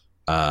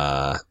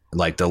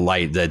 Like the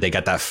light, they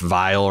got that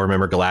vial.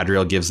 Remember,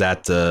 Galadriel gives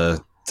that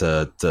to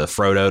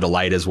Frodo to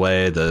light his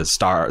way. The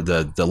star,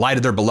 the light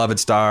of their beloved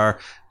star,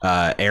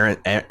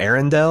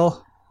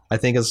 Arendelle, I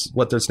think is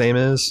what their name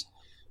is,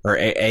 or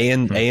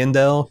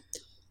Aendel,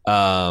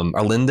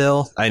 or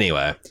Lindell.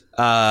 Anyway,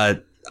 I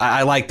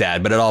like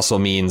that, but it also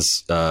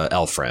means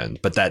elf friend.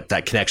 But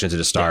that connection to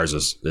the stars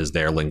is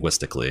there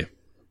linguistically.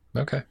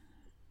 Okay.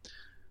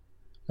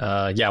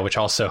 Which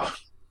also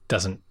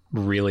doesn't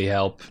really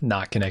help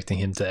not connecting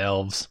him to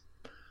elves.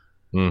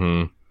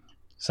 Mm-hmm.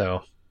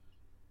 So,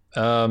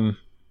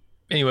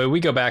 anyway,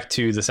 we go back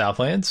to the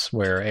Southlands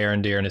where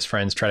Arondir and his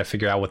friends try to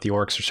figure out what the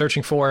orcs are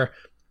searching for.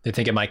 They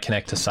think it might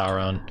connect to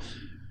Sauron.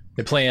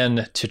 They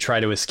plan to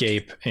try to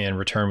escape and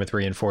return with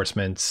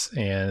reinforcements,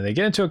 and they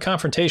get into a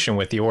confrontation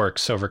with the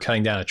orcs over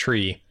cutting down a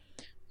tree.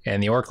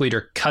 And the orc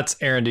leader cuts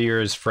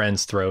Arondir's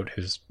friend's throat,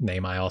 whose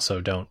name I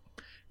also don't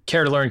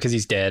care to learn because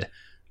he's dead.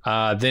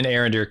 Then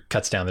Arondir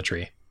cuts down the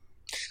tree.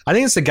 I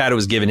think it's the guy that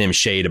was giving him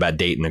shade about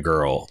dating a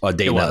girl,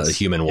 dating a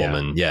human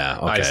woman. Yeah.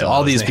 Okay.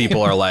 All these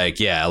people are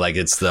like, like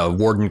it's the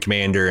warden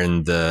commander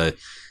and the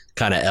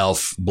kind of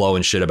elf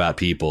blowing shit about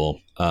people.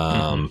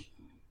 But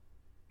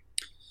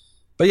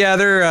yeah,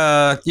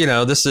 they're,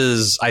 this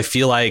is, I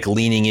feel like,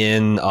 leaning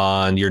in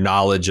on your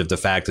knowledge of the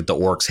fact that the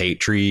orcs hate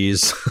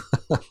trees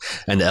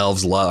and the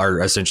elves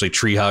are essentially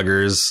tree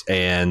huggers.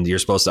 And you're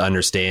supposed to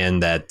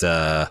understand that,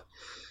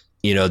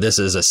 this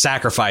is a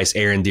sacrifice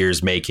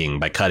Arondir's making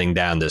by cutting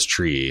down this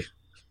tree.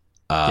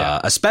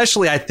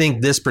 Especially, I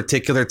think this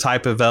particular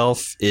type of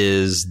elf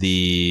is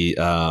the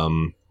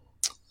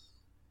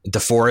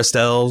forest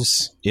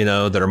elves,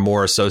 that are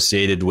more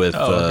associated with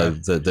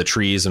the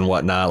trees and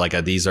whatnot.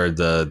 Like these are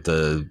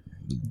the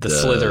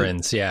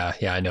Slytherins. Yeah,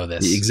 I know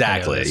this.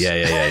 Exactly.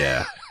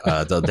 Yeah.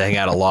 They hang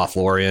out at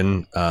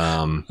Lothlorien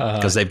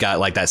because they've got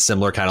like that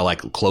similar kind of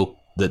like cloak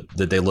that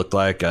they looked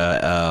like.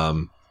 I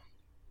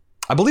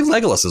believe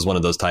Legolas is one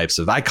of those types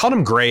of. I called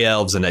them gray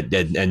elves,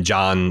 and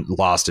John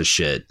lost his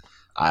shit.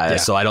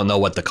 So I don't know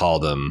what to call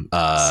them.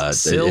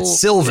 It's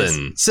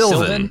Sylvan.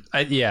 Sylvan.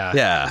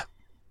 Yeah.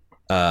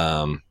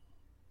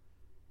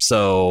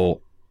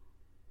 So,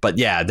 but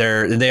yeah,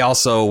 they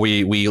also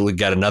we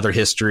got another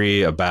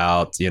history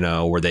about, you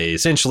know, where they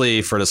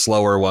essentially, for the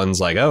slower ones,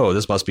 like, oh,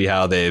 this must be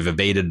how they've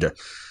evaded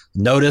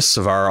notice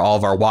of all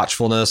of our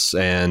watchfulness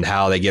and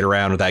how they get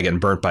around without getting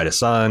burnt by the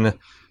sun.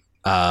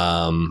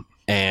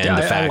 And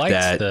the fact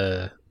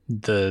that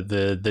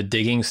the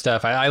digging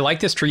stuff, I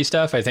like this tree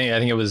stuff. I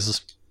think it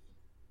was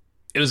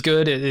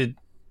good. It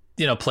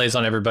you know, plays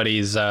on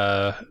everybody's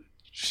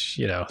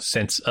you know,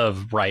 sense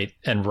of right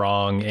and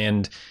wrong,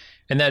 and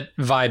that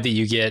vibe that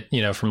you get,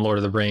 you know, from Lord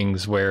of the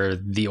Rings, where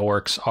the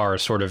orcs are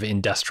sort of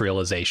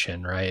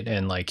industrialization, right?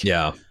 And like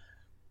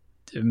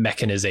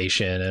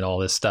mechanization and all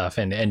this stuff,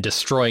 and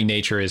destroying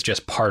nature is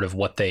just part of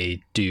what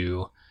they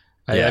do.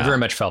 I very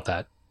much felt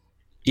that.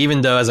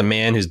 Even though, as a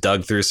man who's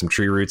dug through some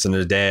tree roots in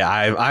the day,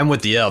 I'm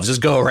with the elves.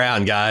 Just go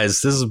around,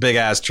 guys. This is a big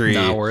ass tree.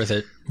 Not worth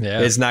it. Yeah,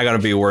 it's not going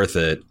to be worth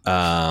it.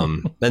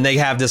 And they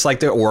have this, like,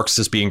 the orcs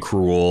just being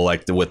cruel,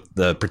 like with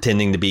the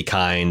pretending to be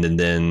kind. And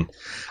then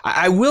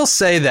I will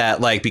say that,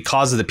 like,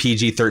 because of the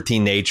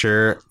PG-13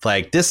 nature,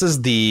 like, this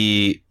is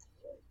the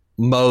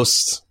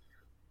most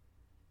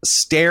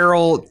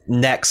sterile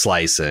neck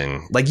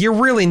slicing. Like, you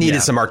really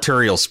needed some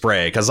arterial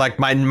spray, because, like,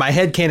 my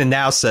headcanon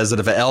now says that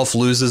if an elf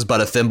loses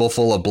but a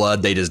thimbleful of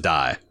blood, they just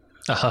die.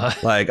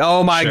 Like,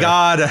 oh my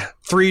God,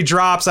 3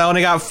 drops. I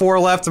only got 4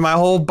 left in my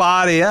whole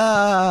body.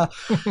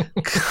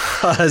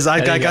 Because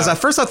at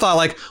first I thought,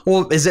 like,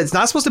 well, it's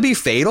not supposed to be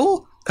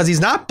fatal? Because he's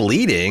not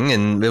bleeding,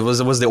 and it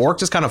was the orc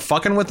just kind of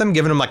fucking with him,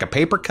 giving him like a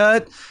paper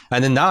cut,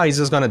 and then now he's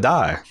just gonna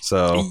die.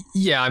 So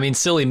yeah, I mean,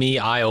 silly me,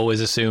 I always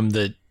assumed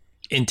that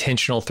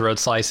intentional throat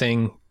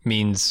slicing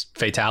means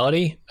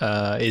fatality,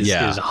 is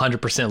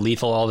 100%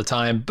 lethal all the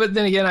time. But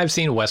then again, I've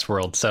seen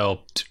Westworld, so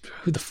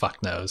who the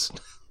fuck knows?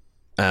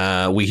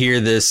 We hear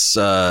this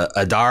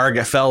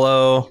Adarg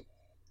fellow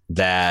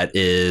that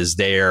is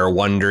there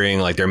wondering,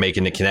 like, they're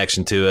making a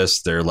connection to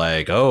us. They're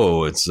like,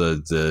 oh, it's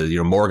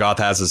Morgoth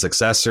has a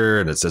successor,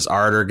 and it's this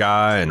Ardor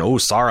guy, and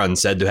Sauron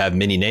said to have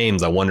many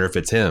names. I wonder if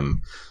it's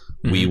him.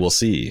 Mm-hmm. We will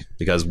see,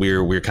 because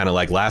we're kind of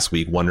like last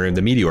week wondering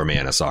the Meteor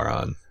Man of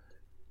Sauron.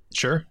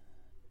 Sure.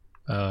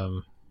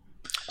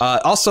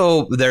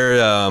 Also,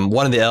 they're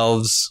one of the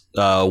elves,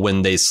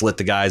 when they slit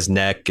the guy's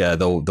neck,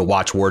 the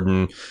Watch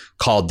Warden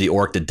called the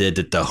orc that did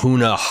it the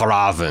Huna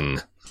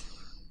Haravan,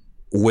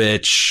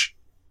 which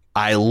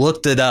I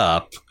looked it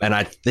up, and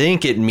I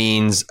think it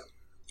means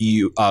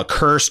a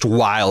cursed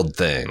wild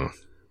thing.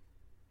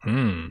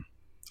 I'm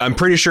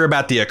pretty sure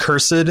about the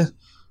accursed.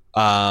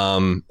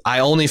 I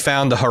only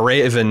found the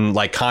Haravan,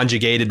 like,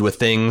 conjugated with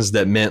things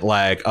that meant,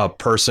 like, a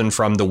person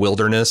from the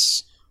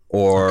wilderness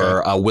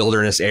or a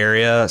wilderness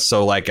area.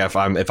 So, like, if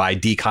I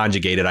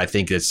deconjugate it, I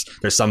think there's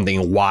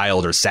something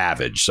wild or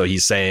savage. So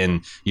he's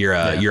saying you're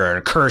an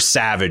accursed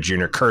savage, you're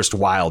an accursed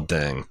wild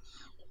thing.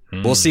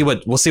 We'll see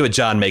what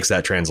John makes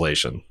that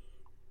translation.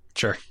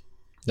 Sure.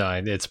 No,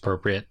 it's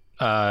appropriate.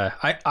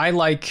 I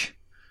like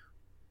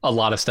a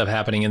lot of stuff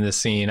happening in this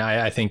scene.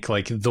 I think,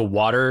 like, the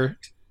water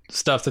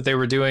stuff that they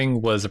were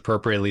doing was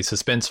appropriately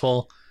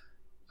suspenseful.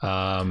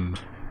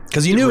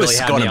 Because you knew it was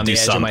going to do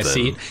something. My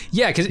seat.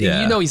 Yeah, because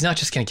you know he's not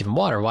just going to give him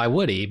water. Why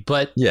would he?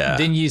 But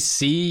then you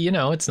see, you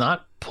know, it's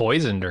not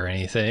poisoned or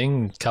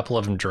anything. A couple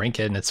of them drink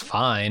it and it's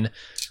fine.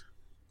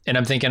 And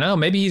I'm thinking, oh,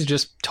 maybe he's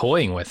just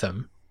toying with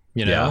him,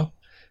 you know?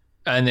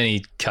 Yeah. And then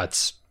he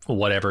cuts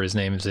whatever his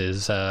name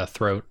is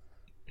throat.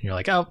 And you're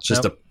like, oh,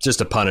 just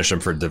to punish him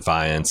for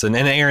defiance. And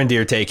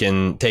Arondir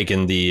taking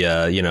the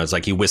it's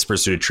like he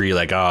whispers through the tree,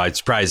 like, oh,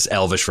 it's probably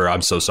Elvish for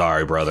I'm so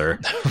sorry, brother.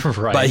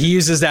 Right. But he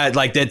uses that,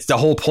 like, that's the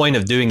whole point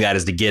of doing that,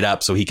 is to get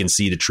up so he can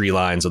see the tree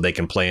line so they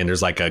can play. And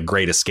there's like a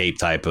great escape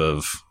type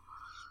of.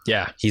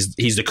 Yeah, he's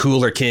the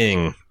cooler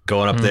king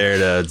going up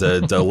there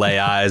to lay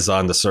eyes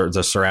on the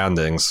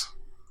surroundings.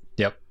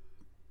 Yep.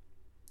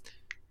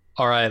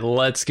 All right,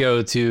 let's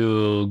go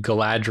to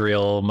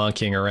Galadriel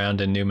monkeying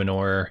around in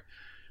Numenor,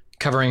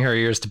 covering her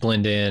ears to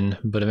blend in,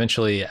 but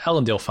eventually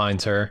Elendil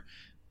finds her,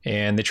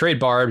 and they trade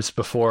barbs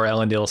before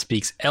Elendil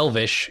speaks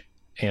Elvish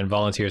and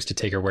volunteers to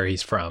take her where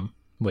he's from,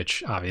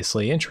 which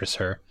obviously interests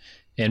her.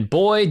 And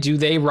boy, do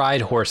they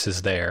ride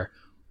horses there.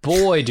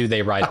 Boy, do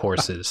they ride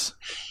horses.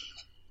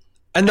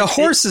 And the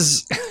horse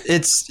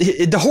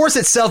the horse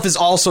itself is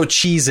also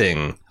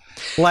cheesing.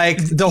 Like,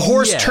 the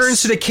horse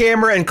turns to the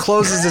camera and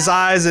closes his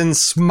eyes and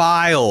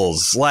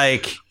smiles.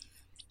 Like,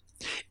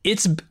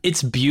 it's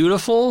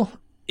beautiful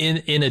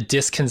in a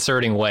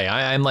disconcerting way.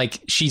 I'm like,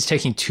 she's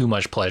taking too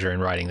much pleasure in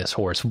riding this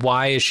horse.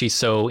 Why is she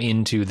so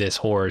into this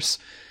horse?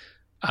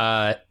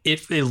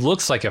 It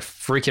looks like a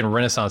freaking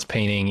Renaissance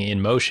painting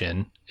in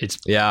motion. It's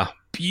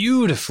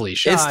beautifully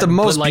shot. It's the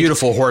most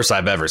beautiful horse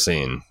I've ever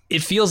seen.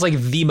 It feels like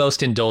the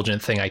most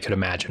indulgent thing I could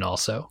imagine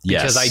also.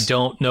 Because I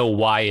don't know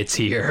why it's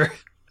here.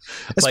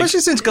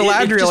 Especially since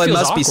Galadriel, it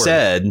must be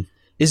said,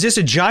 is just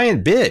a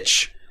giant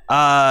bitch.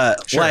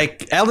 Sure. Like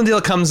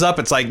Elendil comes up,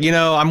 it's like,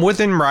 I'm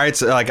within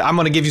rights. Like, I'm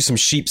going to give you some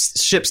ship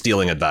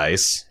stealing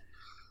advice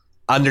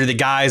under the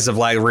guise of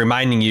like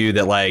reminding you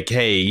that like,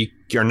 hey,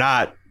 you're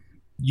not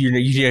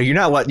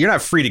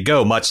free to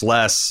go, much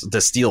less to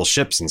steal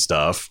ships and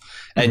stuff.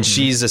 And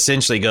she's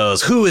essentially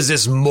goes, who is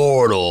this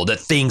mortal that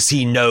thinks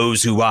he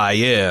knows who I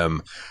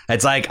am?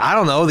 It's like, I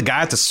don't know, the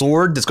guy with the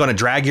sword that's going to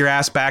drag your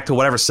ass back to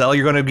whatever cell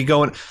you're going to be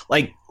going.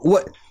 Like,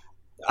 what?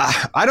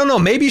 I don't know.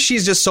 Maybe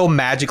she's just so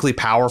magically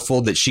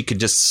powerful that she could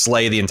just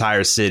slay the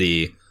entire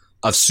city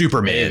of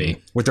Superman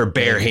with her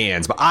bare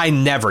hands. But I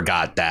never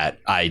got that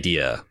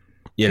idea,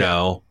 you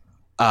know?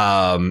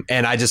 And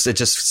it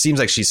just seems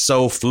like she's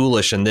so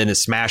foolish. And then a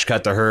smash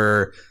cut to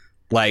her,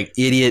 like,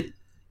 idiot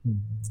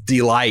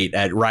delight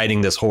at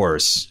riding this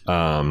horse.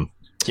 But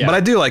I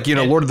do like,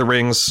 Lord of the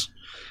Rings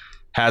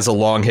has a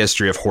long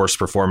history of horse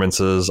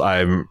performances.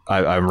 I'm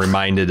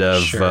reminded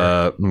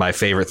of my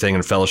favorite thing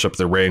in Fellowship of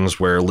the Rings,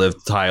 where Liv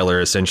Tyler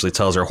essentially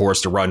tells her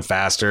horse to run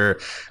faster,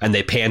 and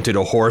they pan to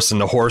the horse, and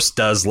the horse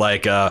does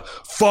like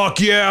fuck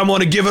yeah, I'm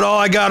gonna give it all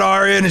I got,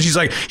 Arya, and she's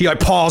like, he like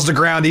paws the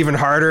ground even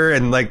harder,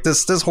 and like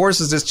this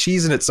horse is just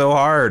cheesing it so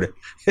hard.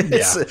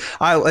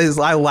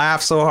 I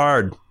laugh so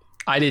hard.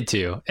 I did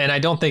too, and I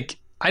don't think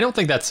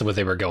that's what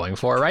they were going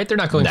for, right? They're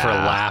not going for a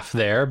laugh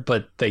there,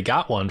 but they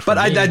got one. But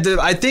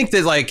I think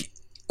that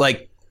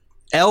like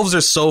elves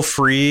are so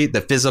free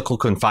that physical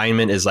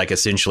confinement is like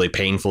essentially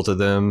painful to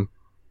them.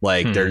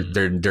 Like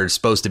they're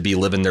supposed to be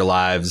living their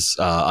lives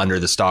under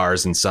the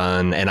stars and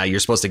sun, and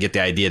you're supposed to get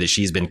the idea that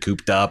she's been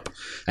cooped up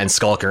and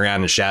skulking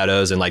around in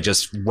shadows and like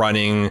just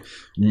running,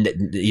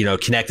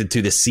 connected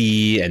to the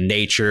sea and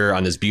nature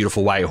on this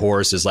beautiful white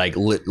horse is like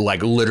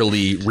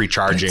literally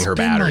recharging her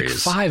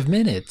batteries. Like 5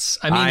 minutes.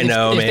 I mean, I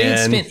know, if man. they had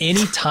spent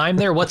any time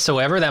there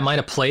whatsoever, that might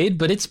have played.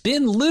 But it's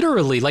been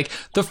literally like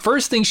the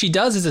first thing she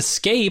does is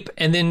escape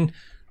and then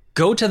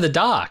go to the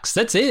docks.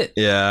 That's it.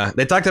 Yeah.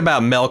 They talked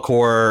about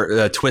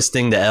Melkor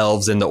twisting the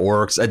elves and the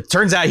orcs. It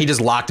turns out he just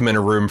locked them in a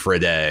room for a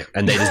day,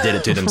 and they just did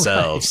it to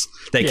themselves.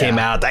 They came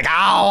out like,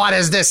 oh, what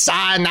is this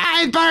sign?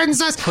 It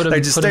burns us. Put them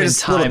in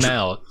time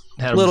out.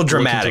 Little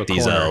dramatic,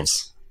 these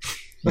elves.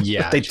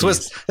 Yeah. They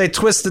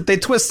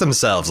twist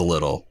themselves a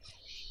little.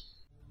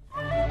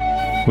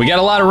 We got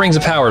a lot of rings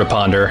of power to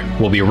ponder.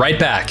 We'll be right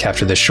back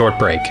after this short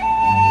break.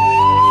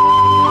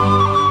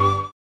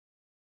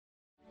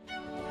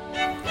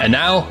 And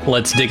now,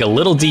 let's dig a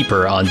little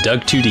deeper on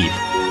Dug Too Deep.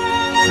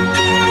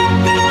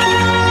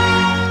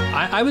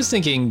 I was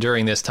thinking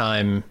during this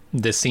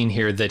scene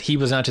here, that he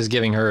was not just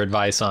giving her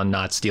advice on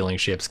not stealing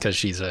ships because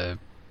she's a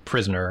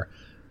prisoner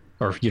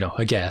or,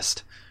 a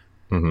guest.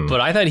 Mm-hmm.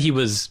 But I thought he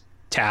was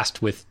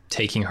tasked with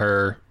taking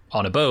her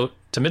on a boat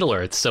to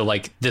Middle-earth. So,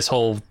 like, this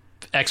whole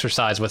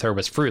exercise with her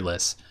was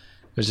fruitless.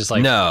 It was just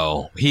like,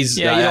 no, you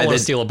don't want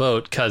to steal a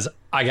boat because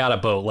I got a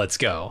boat. Let's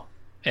go.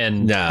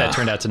 And that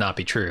turned out to not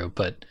be true,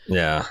 but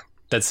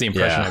that's the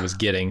impression I was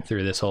getting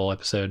through this whole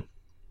episode.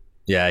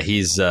 Yeah,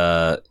 he's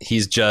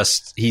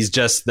just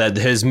that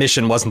his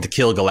mission wasn't to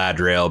kill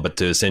Galadriel, but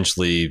to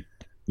essentially,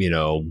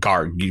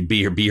 guard,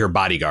 be her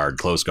bodyguard,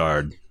 close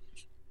guard.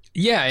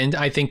 Yeah, and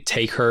I think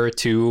take her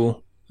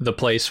to the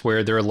place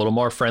where they're a little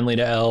more friendly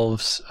to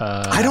elves.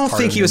 I don't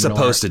think he was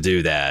supposed to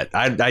do that.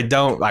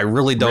 I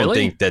really don't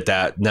think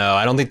that. No,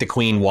 I don't think the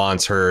queen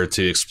wants her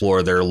to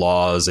explore their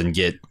laws and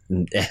get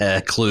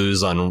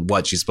clues on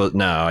what she's supposed.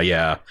 No,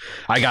 yeah,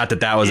 I got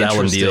that was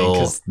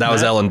Elendil. That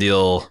was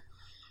Elendil.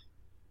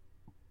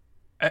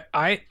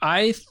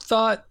 I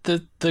thought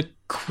that the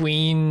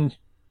queen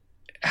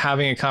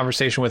having a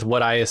conversation with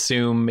what I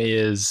assume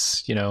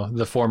is,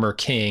 the former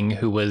king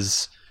who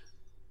was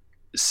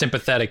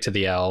sympathetic to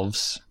the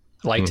elves,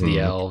 liked the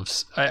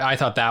elves. I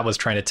thought that was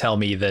trying to tell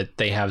me that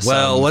they have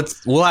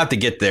we'll have to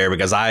get there,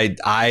 because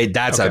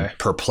that's a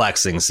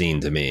perplexing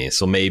scene to me,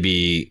 so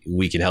maybe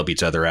we can help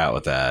each other out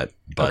with that.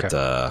 But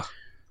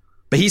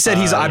but he said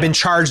I've been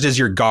charged as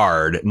your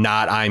guard,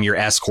 not I'm your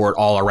escort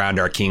all around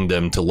our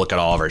kingdom to look at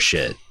all of our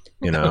shit,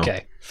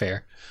 Okay,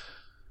 fair.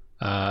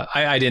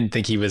 I didn't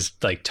think he was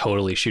like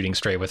totally shooting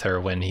straight with her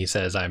when he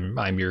says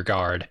I'm your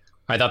guard.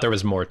 I thought there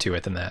was more to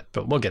it than that,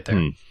 but we'll get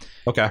there.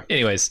 Okay.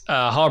 Anyways,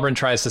 Halbrand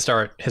tries to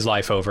start his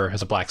life over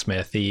as a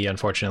blacksmith. He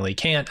unfortunately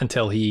can't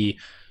until he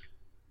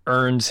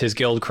earns his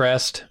guild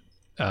crest.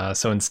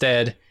 So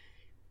instead,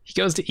 he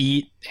goes to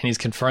eat, and he's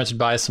confronted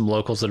by some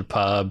locals at a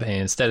pub. And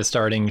instead of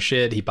starting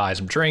shit, he buys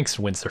them drinks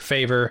and wins their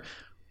favor.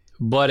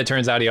 But it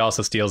turns out he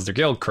also steals their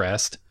guild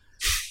crest.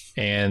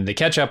 And they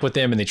catch up with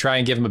him, and they try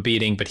and give him a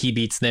beating, but he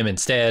beats them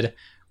instead.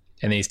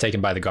 And then he's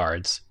taken by the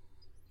guards.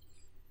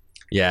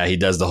 Yeah, he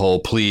does the whole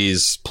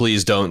please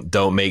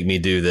don't make me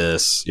do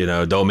this,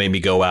 don't make me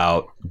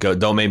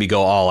don't make me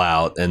go all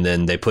out, and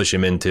then they push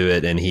him into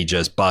it, and he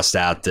just busts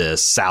out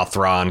this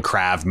Southron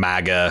Krav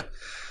Maga,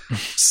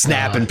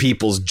 snapping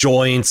people's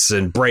joints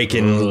and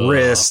breaking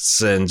wrists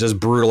and just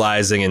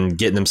brutalizing and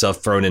getting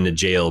himself thrown into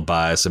jail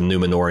by some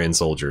Numenorian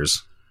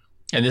soldiers.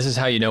 And this is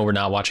how you know we're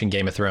not watching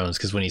Game of Thrones,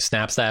 because when he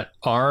snaps that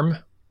arm,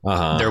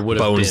 there would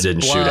have bones been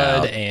didn't blood shoot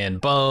out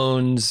and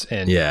bones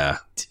and yeah.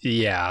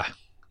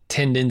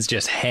 tendons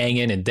just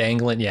hanging and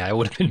dangling, yeah, it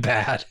would have been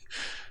bad.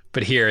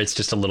 But here it's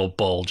just a little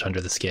bulge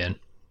under the skin.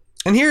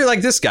 And here,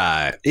 like this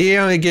guy,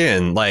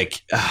 again,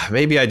 like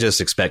maybe I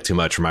just expect too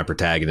much from my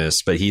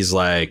protagonist, but he's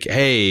like,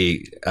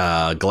 hey,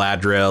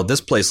 Galadriel,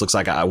 this place looks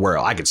like where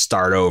I could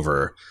start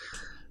over.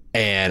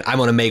 And I'm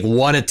going to make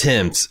one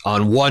attempt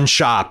on one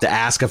shop to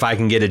ask if I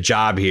can get a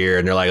job here.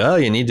 And they're like, oh,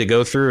 you need to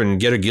go through and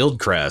get a guild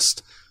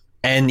crest.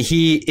 And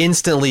he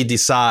instantly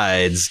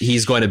decides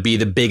he's going to be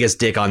the biggest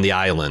dick on the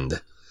island.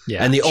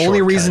 Yeah, and the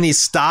only reason he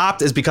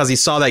stopped is because he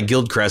saw that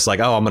guild crest, like,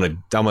 oh, I'm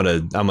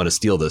gonna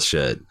steal this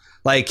shit.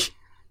 Like,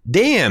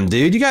 damn,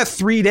 dude, you got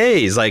 3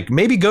 days. Like,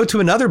 maybe go to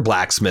another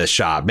blacksmith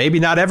shop.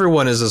 Maybe not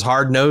everyone is as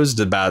hard nosed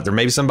about it. Or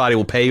maybe somebody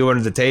will pay you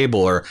under the table.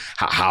 Or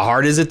how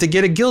hard is it to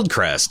get a guild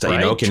crest?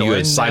 Right? Can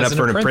you sign up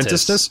for an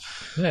apprenticeness?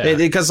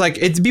 Because like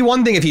it'd be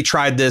one thing if he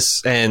tried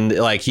this and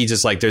like he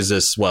just like there's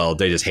this. Well,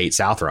 they just hate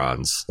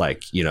Southrons.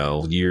 Like, you're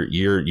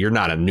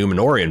not a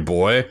Numenorian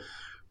boy.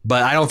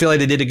 But I don't feel like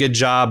they did a good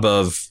job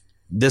of.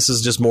 This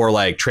is just more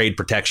like trade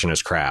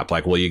protectionist crap.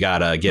 Like, well, you got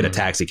to get a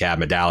taxi cab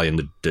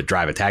medallion to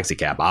drive a taxi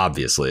cab,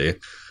 obviously.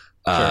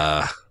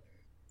 Sure.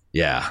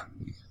 Yeah.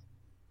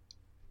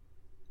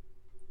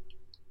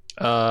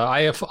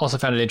 I have also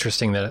found it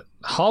interesting that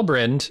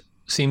Halbrand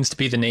seems to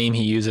be the name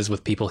he uses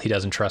with people he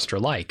doesn't trust or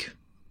like.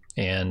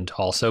 And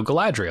also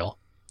Galadriel,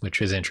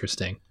 which is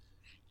interesting.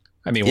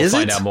 I mean, we'll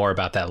find out more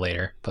about that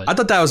later. But I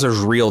thought that was his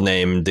real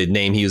name. The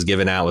name he was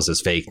given out was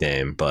his fake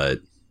name, but...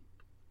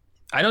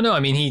 I don't know. I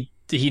mean, he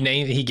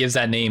gives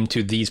that name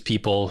to these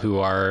people who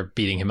are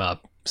beating him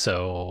up.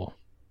 So,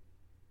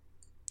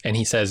 and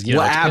he says,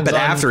 but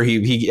after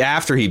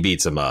he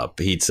beats him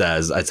up, he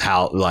says it's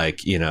how,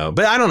 like, but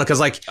I don't know. Cause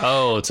like,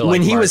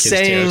 when he was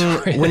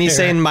saying, when he's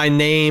saying my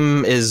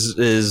name is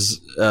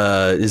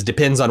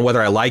depends on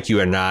whether I like you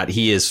or not,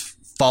 he is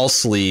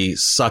falsely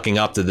sucking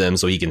up to them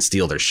so he can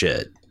steal their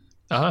shit.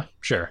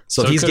 Sure.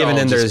 So he's given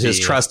in his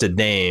trusted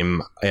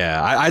name.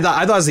 Yeah. I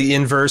thought it was the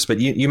inverse, but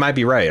you might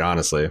be right.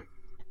 Honestly.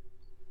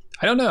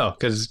 I don't know,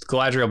 because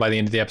Galadriel, by the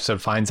end of the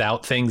episode, finds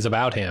out things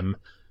about him.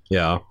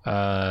 Yeah.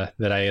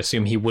 That I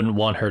assume he wouldn't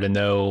want her to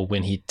know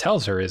when he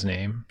tells her his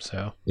name.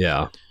 So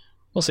yeah,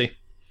 we'll see.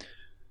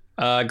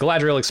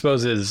 Galadriel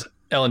explores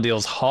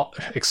Elendil's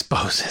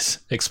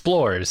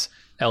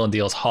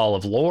Hall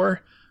of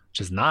Lore,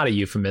 which is not a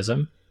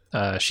euphemism.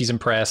 She's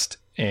impressed,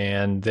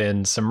 and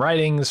then some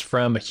writings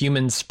from a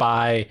human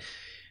spy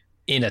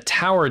in a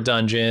tower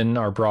dungeon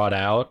are brought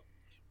out,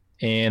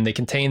 and they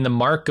contain the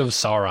Mark of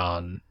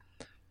Sauron.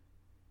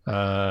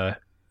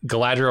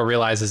 Galadriel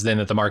realizes then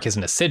that the mark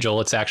isn't a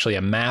sigil, it's actually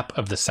a map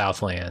of the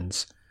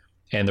Southlands.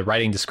 And the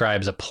writing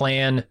describes a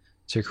plan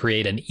to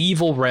create an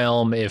evil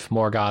realm if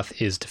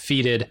Morgoth is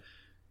defeated.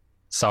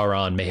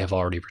 Sauron may have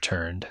already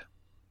returned.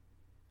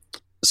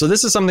 So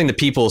this is something that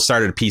people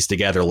started to piece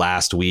together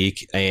last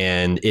week.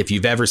 And if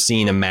you've ever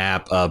seen a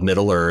map of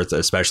Middle-earth,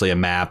 especially a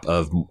map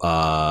of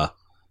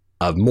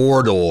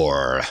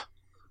Mordor,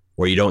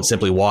 where you don't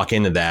simply walk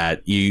into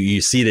that,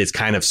 you see that it's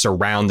kind of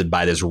surrounded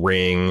by this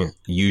ring,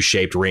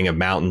 U-shaped ring of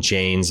mountain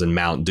chains, and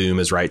Mount Doom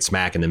is right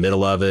smack in the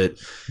middle of it.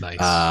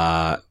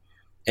 Nice.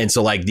 And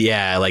so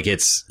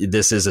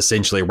this is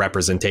essentially a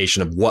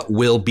representation of what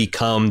will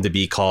become to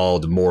be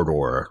called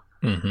Mordor.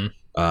 Mm-hmm.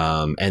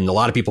 And a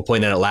lot of people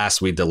pointed out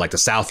last week that like the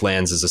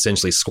Southlands is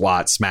essentially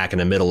squat smack in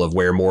the middle of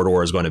where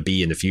Mordor is going to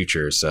be in the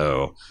future.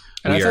 So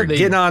we are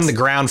getting on the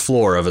ground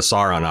floor of a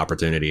Sauron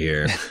opportunity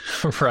here.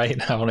 Right.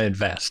 I want to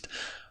invest.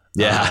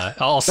 Yeah.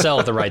 I'll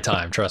sell at the right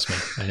time. Trust me.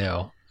 I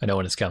know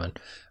when it's coming.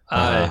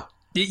 I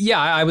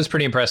was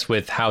pretty impressed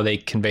with how they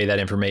convey that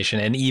information.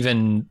 And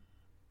even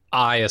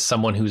I, as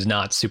someone who's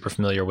not super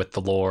familiar with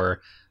the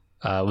lore,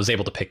 was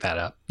able to pick that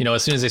up.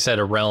 As soon as they said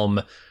a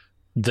realm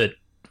that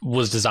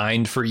was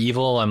designed for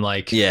evil, I'm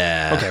like,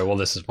 yeah, okay, well,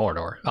 this is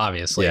Mordor,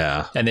 obviously.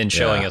 Yeah. And then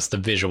showing us the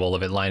visual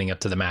of it lining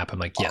up to the map, I'm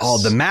like, yes. Oh,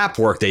 the map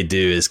work they do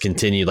is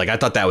continued. Like, I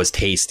thought that was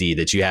tasty,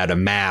 that you had a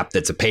map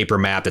that's a paper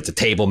map, that's a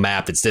table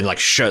map, that's then like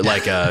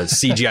like a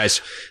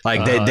CGI.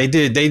 Like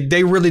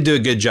they really do a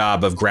good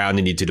job of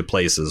grounding you to the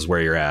places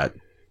where you're at.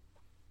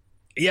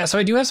 Yeah, so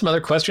I do have some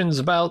other questions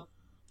about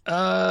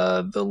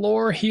the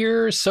lore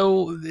here.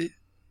 So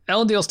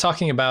Elendil's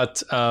talking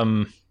about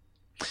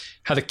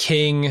how the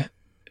king,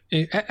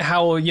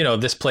 how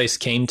this place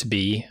came to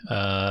be.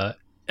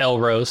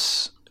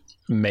 Elros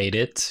made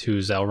it,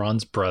 who's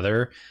Elrond's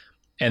brother,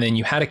 and then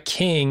you had a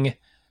king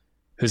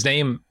whose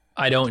name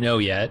I don't know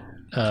yet,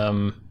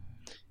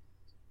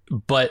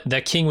 but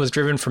that king was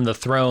driven from the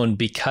throne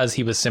because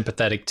he was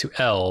sympathetic to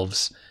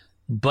elves,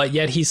 but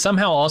yet he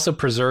somehow also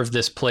preserved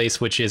this place,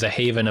 which is a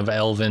haven of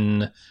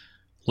elven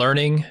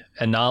learning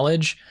and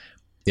knowledge.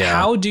 Yeah.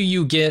 How do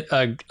you get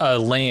a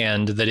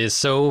land that is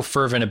so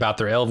fervent about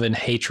their elven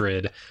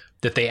hatred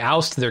that they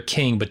oust their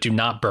king but do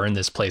not burn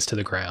this place to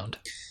the ground?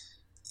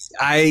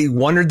 I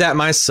wondered that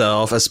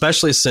myself,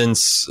 especially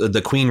since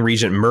the Queen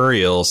Regent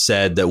Muriel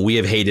said that we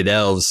have hated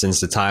elves since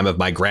the time of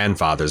my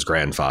grandfather's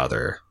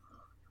grandfather.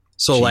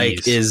 So, Jeez.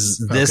 Like,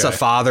 is this a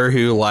father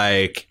who,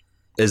 like,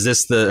 Is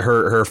this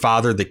her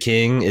father, the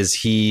king? Is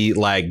he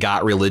like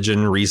got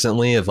religion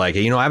recently of like,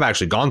 I've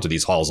actually gone to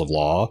these halls of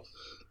law,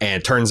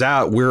 and it turns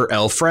out we're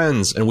elf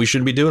friends and we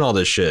shouldn't be doing all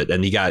this shit.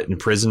 And he got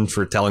imprisoned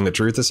for telling the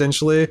truth,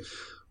 essentially,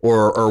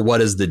 or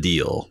what is the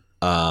deal?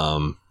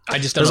 I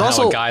just don't know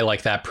how a guy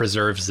like that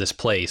preserves this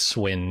place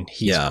when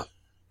he's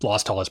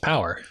lost all his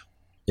power.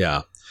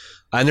 Yeah.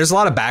 And there's a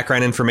lot of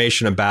background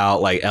information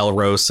about like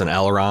Elros and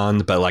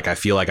Elrond, but like I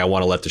feel like I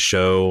want to let the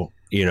show,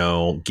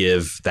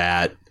 give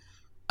that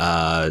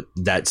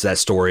that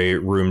story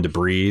room to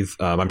breathe.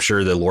 I'm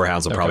sure the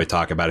Lorehounds will probably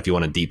talk about it if you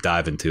want to deep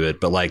dive into it.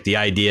 But like the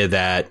idea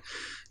that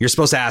you're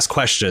supposed to ask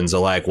questions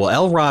of like,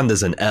 well, Elrond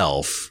is an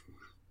elf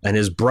and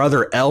his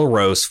brother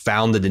Elros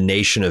founded a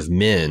nation of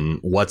men.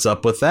 What's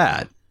up with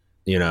that?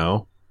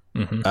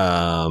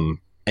 Mm-hmm.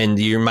 And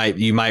you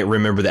might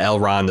remember the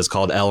Elrond is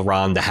called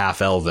Elrond the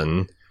Half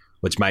Elven,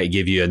 which might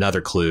give you another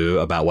clue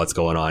about what's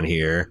going on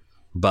here.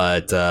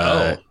 But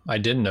I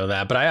didn't know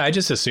that. But I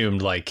just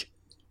assumed like,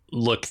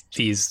 look,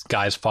 these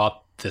guys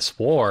fought this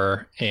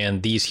war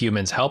and these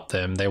humans helped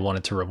them. They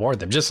wanted to reward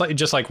them, just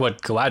like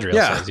what Galadriel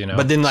says.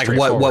 But then like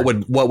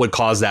what would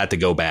cause that to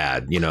go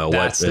bad?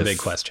 That's the big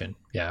question.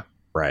 Yeah,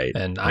 right.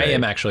 And I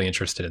am actually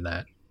interested in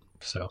that.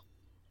 So.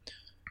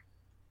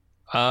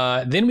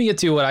 Then we get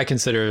to what I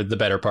consider the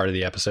better part of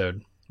the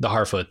episode, the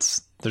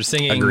Harfoots. They're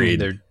singing,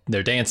 Agreed.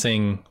 They're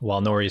dancing,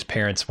 while Nori's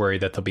parents worry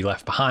that they'll be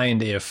left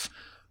behind if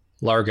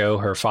Largo,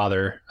 her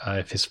father,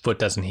 if his foot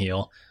doesn't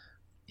heal.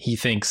 He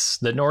thinks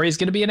that Nori's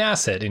going to be an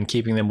asset in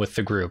keeping them with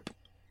the group.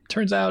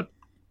 Turns out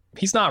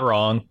he's not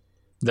wrong,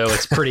 though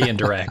it's pretty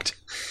indirect.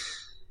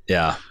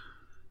 Yeah.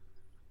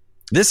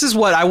 This is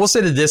what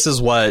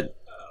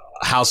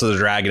House of the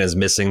Dragon is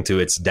missing to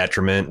its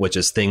detriment, which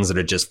is things that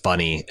are just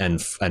funny and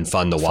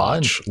fun to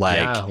watch. Like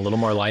a little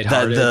more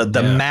lighthearted.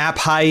 The map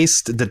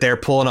heist that they're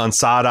pulling on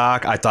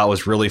Sadok, I thought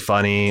was really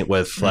funny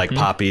with like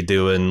Poppy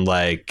doing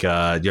like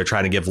you're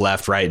trying to give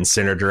left, right, and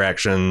center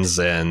directions,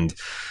 and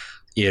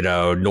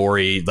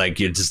Nori like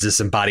you just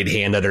disembodied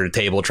hand under the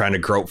table trying to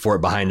grope for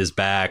it behind his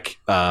back.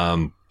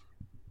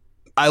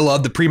 I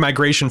love the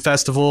pre-migration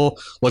festival.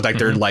 Looked like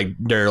they're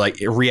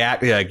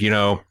reacting like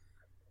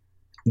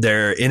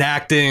they're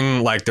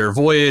enacting like their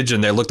voyage,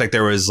 and they looked like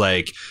there was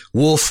like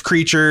wolf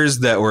creatures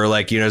that were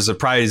like,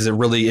 surprised, a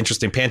really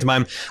interesting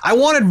pantomime. I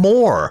wanted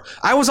more.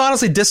 I was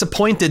honestly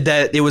disappointed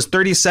that it was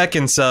 30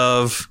 seconds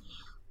of,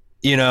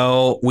 we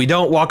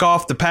don't walk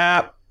off the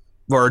path,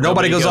 or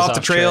nobody goes off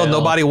the trail,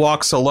 nobody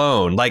walks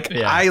alone. Like,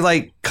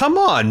 come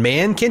on,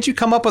 man. Can't you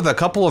come up with a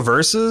couple of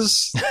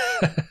verses?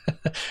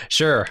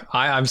 Sure.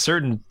 I'm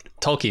certain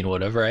Tolkien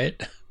would have, right?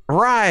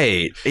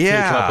 Right.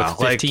 Yeah. Come up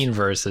with 15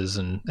 verses.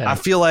 And I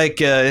feel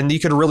like, and you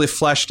could really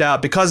fleshed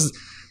out, because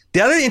the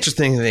other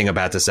interesting thing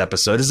about this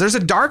episode is there's a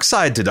dark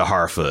side to the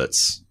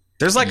Harfoots.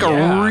 There's like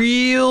a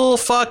real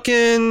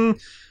fucking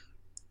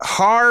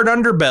hard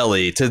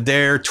underbelly to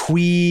their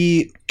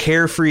twee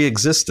carefree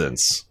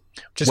existence.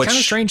 Which is kind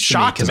of strange to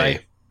me,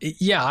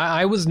 because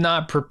I was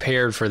not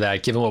prepared for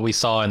that, given what we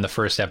saw in the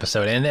first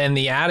episode, and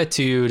the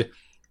attitude,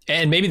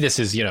 and maybe this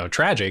is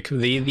tragic.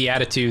 The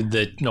attitude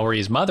that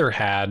Nori's mother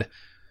had,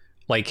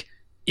 like,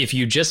 if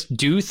you just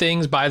do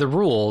things by the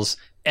rules,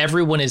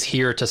 everyone is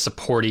here to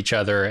support each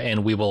other,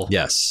 and we will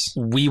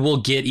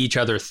get each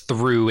other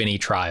through any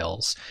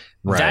trials.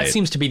 Right. That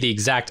seems to be the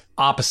exact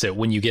opposite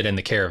when you get in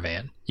the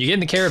caravan. You get in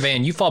the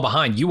caravan, you fall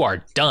behind, you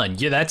are done.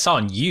 That's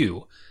on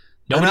you.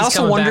 Nobody's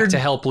coming back to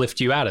help lift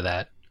you out of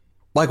that.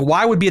 Like,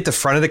 why would be at the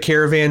front of the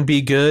caravan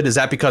be good? Is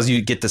that because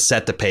you get to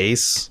set the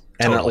pace?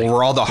 Totally. And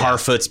or all the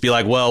Harfoots be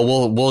like, well,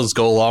 we'll just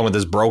go along with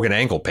this broken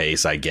ankle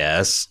pace, I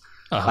guess.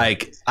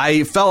 Like,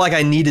 I felt like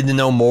I needed to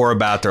know more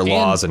about their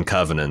laws and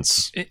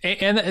covenants.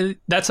 And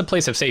that's a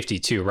place of safety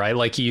too, right?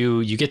 Like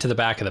you get to the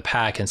back of the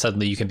pack and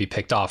suddenly you can be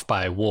picked off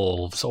by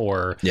wolves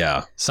or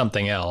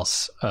something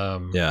else.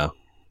 So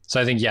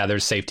I think,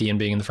 there's safety in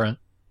being in the front.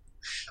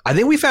 I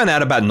think we found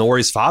out about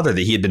Nori's father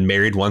that he had been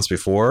married once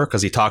before,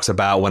 because he talks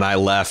about when I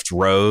left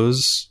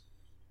Rose,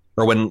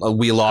 or when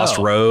we lost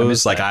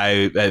Rose, like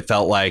I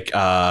felt like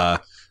I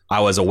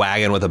was a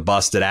wagon with a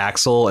busted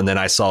axle, and then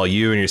I saw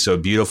you and you're so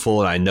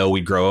beautiful and I know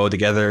we'd grow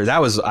together.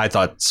 That was, I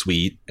thought,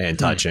 sweet and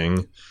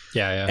touching.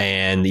 Yeah.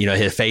 And,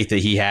 his faith that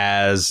he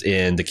has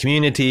in the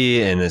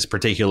community, and is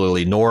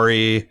particularly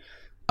Nori.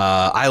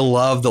 I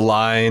love the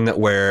line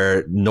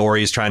where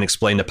Nori's trying to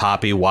explain to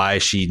Poppy why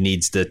she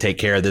needs to take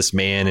care of this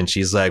man. And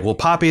she's like, well,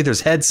 Poppy,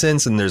 there's head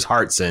sense and there's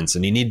heart sense,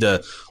 and you need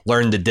to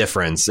learn the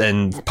difference.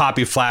 And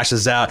Poppy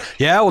flashes out,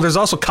 there's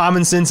also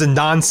common sense and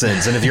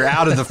nonsense. And if you're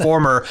out of the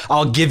former,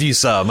 I'll give you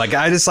some. Like,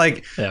 I just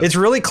like, it's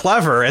really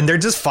clever, and they're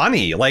just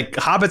funny. Like,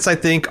 hobbits, I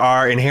think,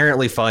 are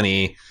inherently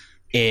funny.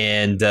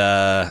 And,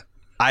 I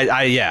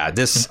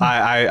got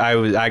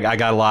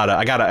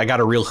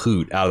a real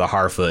hoot out of the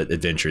Harfoot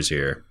adventures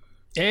here.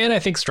 And I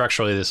think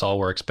structurally this all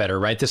works better,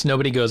 right? This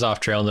nobody goes off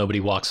trail, nobody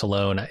walks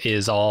alone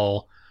is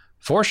all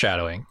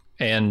foreshadowing.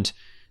 And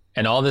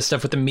all this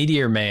stuff with the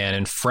Meteor Man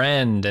and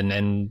Friend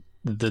and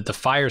the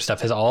fire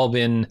stuff has all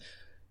been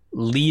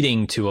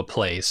leading to a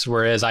place.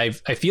 Whereas I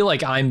feel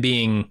like I'm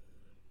being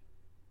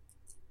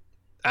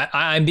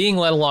I'm being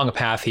led along a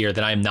path here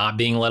that I'm not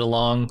being led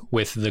along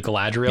with the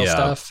Galadriel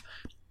stuff,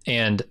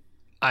 and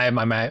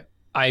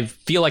I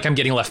feel like I'm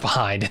getting left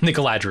behind in the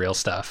Galadriel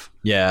stuff.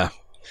 Yeah.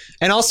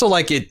 And also,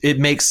 like, it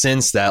makes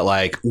sense that,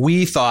 like,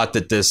 we thought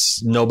that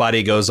this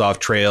nobody goes off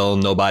trail,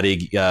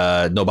 nobody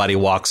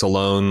walks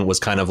alone was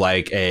kind of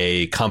like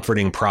a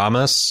comforting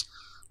promise,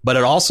 but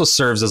it also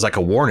serves as like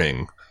a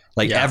warning.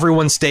 Like,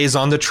 everyone stays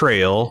on the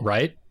trail,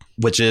 right?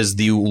 Which is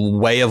the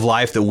way of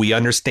life that we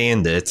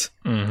understand it.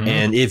 Mm-hmm.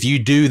 And if you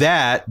do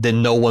that,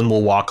 then no one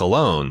will walk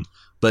alone.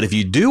 But if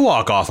you do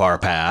walk off our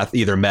path,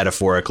 either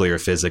metaphorically or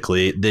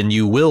physically, then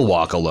you will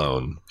walk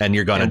alone and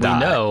you're going to die.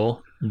 We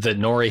know that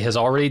Nori has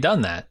already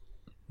done that.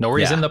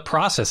 Nori's in the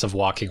process of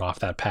walking off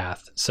that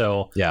path.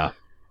 So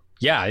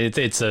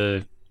it's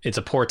a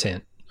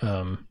portent.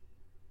 And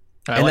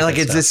like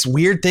it's this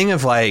weird thing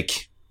of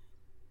like,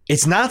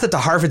 it's not that the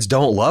Harfoots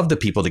don't love the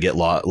people to get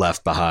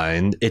left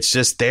behind. It's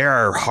just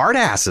they're hard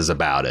asses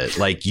about it.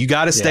 Like, you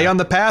got to stay on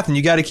the path and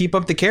you got to keep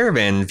up the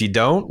caravan. And if you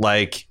don't,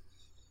 like,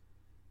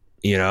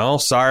 you know,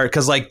 sorry,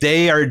 because like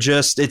they are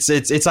just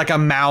it's like a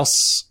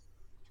mouse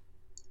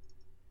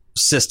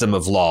system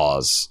of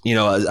laws, you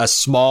know, a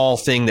small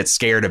thing that's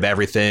scared of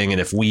everything,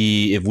 and if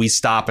we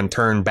stop and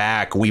turn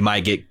back, we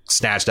might get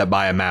snatched up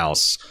by a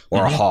mouse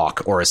or a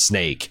hawk or a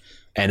snake,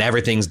 and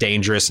everything's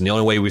dangerous, and the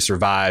only way we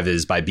survive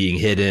is by being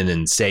hidden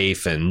and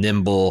safe and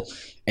nimble.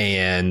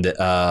 And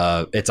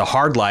it's a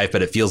hard life,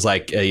 but it feels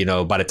like you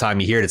know, by the time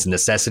you hear it, it's a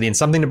necessity and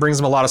something that brings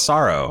them a lot of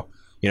sorrow.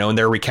 You know, and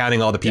they're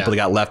recounting all the people that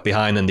got left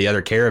behind in the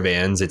other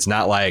caravans. It's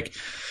not like,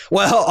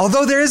 well,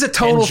 although there is a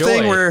total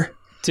thing where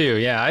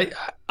too,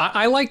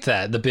 I liked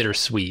that, the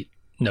bittersweet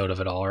note of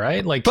it all,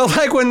 right? Like, but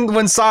like when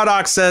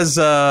Sadok says,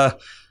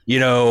 you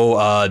know,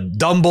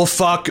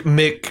 Dumblefuck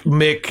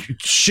Mick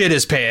shit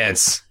his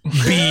pants,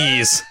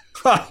 bees.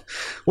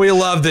 We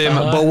loved him,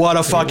 but what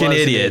a fucking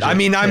idiot. I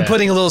mean, I'm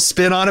putting a little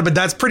spin on it, but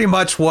that's pretty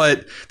much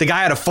what the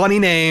guy had. A funny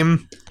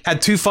name,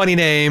 had two funny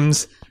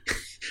names.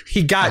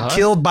 He got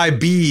killed by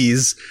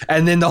bees,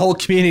 and then the whole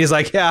community is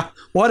like, yeah,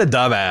 what a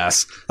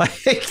dumbass.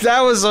 Like,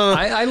 that was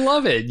I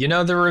love it. You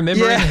know, they're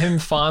remembering him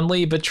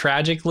fondly but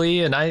tragically,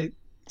 and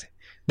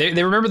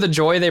they remember the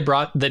joy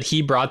that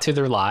he brought to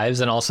their lives,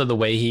 and also the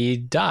way he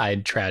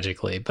died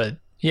tragically. But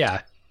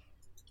yeah.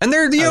 And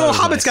they're, you know,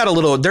 Hobbits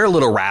nice. They're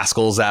little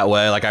rascals that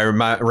way. Like, I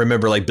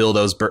remember like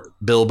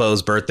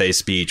Bilbo's birthday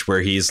speech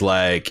where he's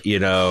like, you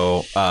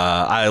know,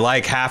 I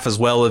like half as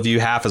well of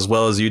you, half as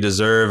well as you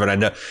deserve. And I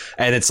know,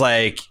 and it's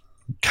like,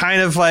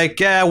 kind of like,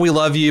 yeah, we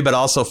love you, but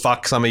also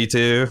fuck some of you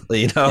too.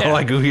 You know,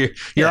 like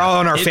you're all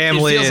in our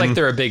family. It feels like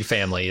they're a big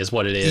family is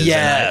what it is.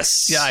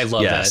 Yes. I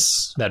love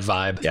that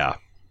vibe. Yeah.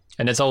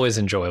 And it's always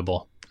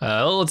enjoyable.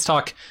 Let's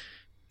talk.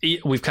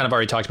 We've kind of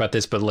already talked about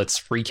this, but let's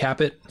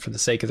recap it for the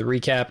sake of the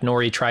recap.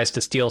 Nori tries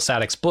to steal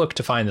Sadok's book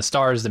to find the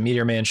stars the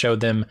Meteor Man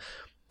showed them.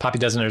 Poppy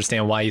doesn't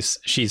understand why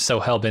she's so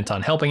hell-bent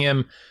on helping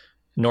him.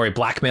 Nori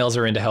blackmails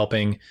her into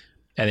helping,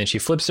 and then she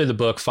flips through the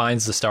book,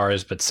 finds the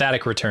stars, but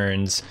Sadok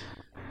returns.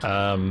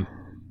 And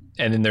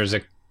then there's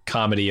a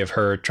comedy of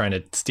her trying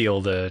to steal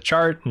the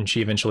chart, and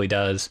she eventually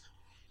does.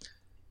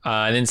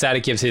 And then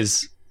Sadok gives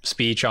his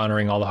speech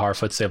honoring all the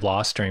Harfoots they've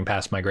lost during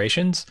past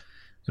migrations.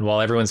 And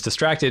while everyone's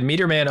distracted,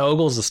 Meteor Man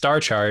ogles the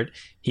star chart.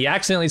 He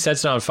accidentally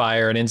sets it on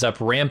fire and ends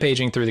up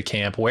rampaging through the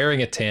camp,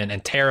 wearing a tent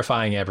and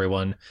terrifying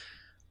everyone.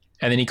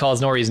 And then he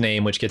calls Nori's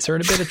name, which gets her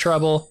in a bit of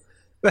trouble.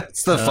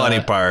 That's the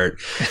funny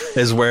part,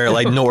 is where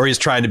like Nori's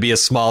trying to be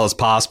as small as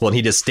possible, and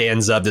he just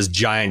stands up, this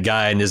giant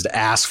guy, and just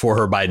asks for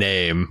her by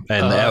name,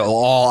 and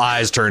all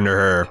eyes turn to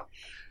her.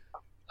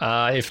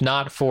 If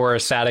not for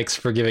Sadok's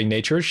forgiving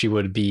nature, she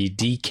would be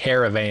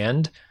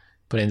de-caravanned.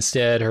 But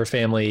instead, her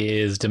family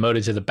is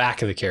demoted to the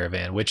back of the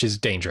caravan, which is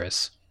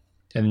dangerous.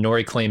 And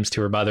Nori claims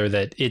to her mother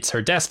that it's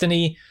her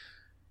destiny.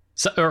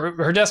 Or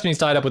her destiny's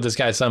tied up with this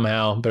guy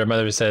somehow, but her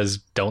mother says,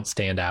 don't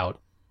stand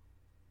out.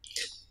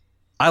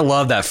 I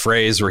love that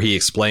phrase where he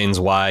explains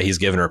why he's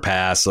given her a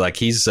pass. Like,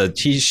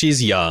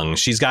 she's young.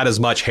 She's got as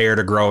much hair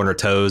to grow on her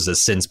toes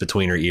as since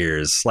between her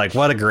ears. Like,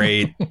 what a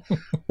great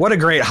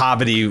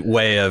hobbity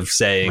way of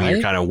saying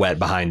you're kind of wet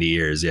behind the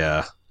ears.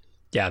 Yeah.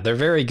 Yeah, they're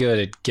very good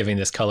at giving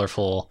this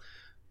colorful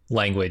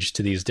language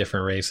to these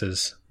different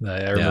races.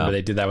 I remember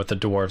they did that with the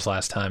dwarves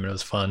last time, and it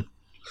was fun.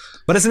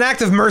 But it's an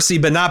act of mercy,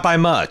 but not by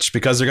much,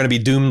 because they're going to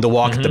be doomed to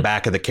walk at the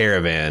back of the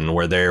caravan,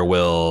 where there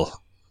will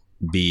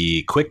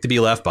be quick to be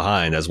left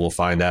behind, as we'll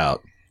find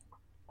out.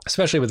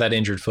 Especially with that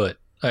injured foot.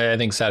 I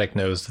think Sadok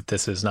knows that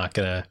this is not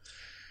going to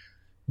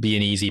be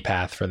an easy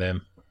path for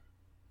them.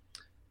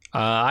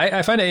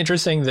 I find it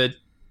interesting that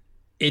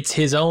it's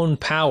his own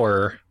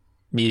power,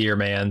 Meteor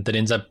Man, that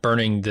ends up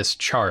burning this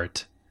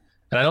chart.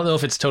 And I don't know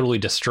if it's totally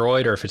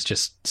destroyed or if it's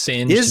just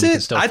singed. Is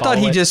it? I thought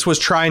he just was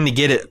trying to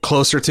get it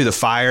closer to the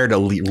fire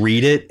to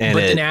read it. But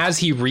then as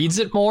he reads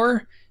it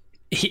more,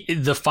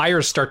 the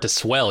fires start to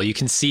swell. You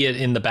can see it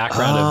in the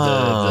background of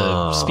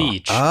the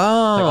speech. Like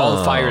all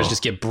the fires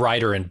just get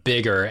brighter and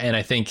bigger. And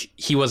I think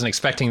he wasn't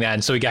expecting that.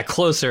 And so he got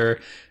closer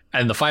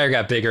and the fire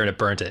got bigger and it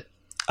burnt it.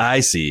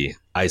 I see.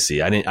 I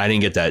didn't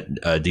get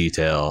that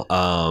detail.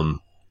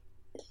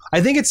 I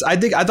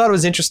thought it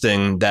was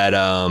interesting that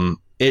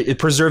it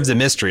preserves the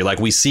mystery. Like,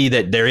 we see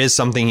that there is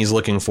something he's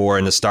looking for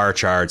in the star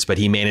charts, but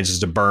he manages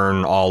to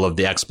burn all of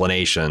the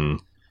explanation.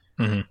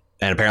 Mm-hmm.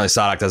 And apparently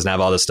Sadak doesn't have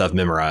all this stuff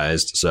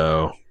memorized.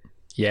 So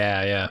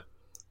yeah,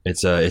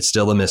 it's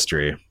still a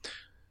mystery.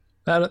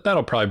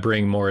 That'll probably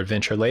bring more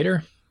adventure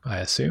later, I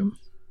assume.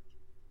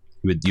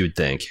 You would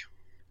think.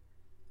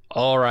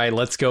 All right,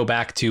 let's go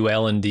back to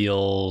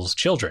Elendil's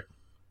children,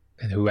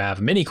 who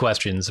have many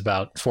questions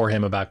for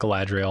him about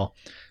Galadriel.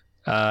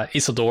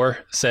 Isildur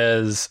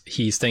says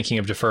he's thinking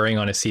of deferring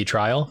on his sea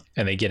trial,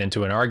 and they get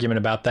into an argument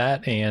about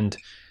that and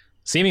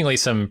seemingly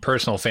some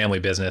personal family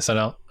business. I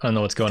don't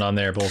know what's going on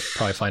there, but we'll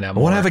probably find out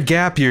more. I want to have a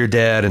gap year,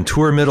 Dad, and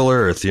tour Middle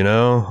Earth, you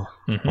know?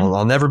 Mm-hmm.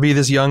 I'll never be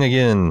this young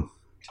again.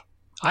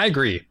 I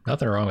agree.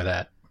 Nothing wrong with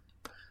that.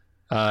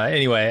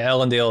 Anyway,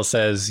 Elendil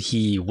says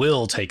he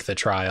will take the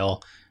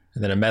trial,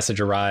 and then a message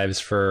arrives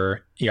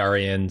for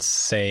Iarian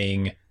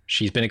saying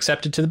she's been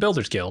accepted to the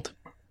Builders Guild.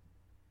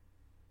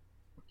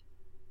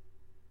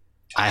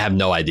 I have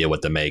no idea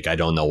what to make. I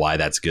don't know why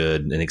that's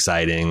good and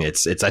exciting. I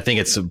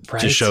think it's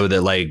right. To show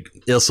that like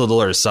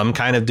Isildur is some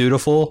kind of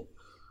dutiful,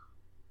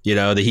 you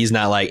know, that he's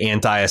not like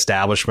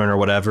anti-establishment or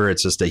whatever.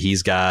 It's just that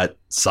he's got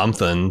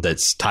something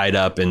that's tied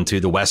up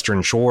into the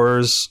Western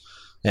shores,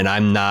 and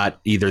I'm not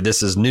either.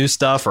 This is new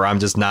stuff, or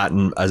I'm just not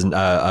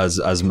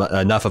as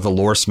enough of a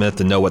lore smith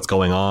to know what's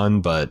going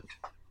on. But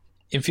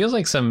it feels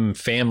like some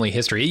family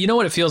history. You know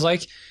what it feels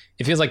like?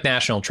 It feels like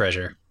National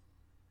Treasure.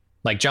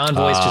 Like John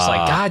Boy's just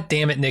like, God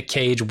damn it, Nick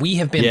Cage. We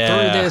have been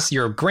through this.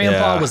 Your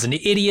grandpa was an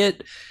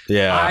idiot.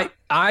 Yeah.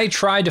 I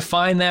tried to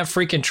find that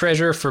freaking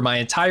treasure for my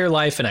entire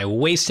life and I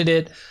wasted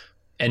it.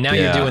 And now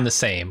you're doing the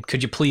same.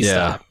 Could you please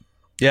stop?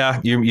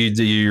 Yeah,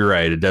 you're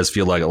right. It does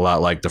feel like a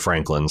lot like the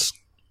Franklins.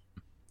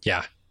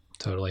 Yeah,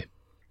 totally.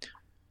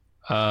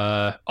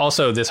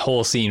 Also, this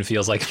whole scene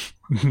feels like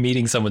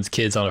meeting someone's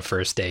kids on a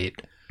first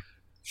date.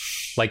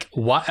 Like,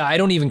 why? I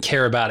don't even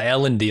care about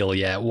Elendil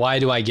yet. Why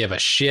do I give a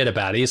shit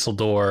about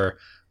Isildur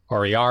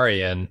or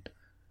Iarian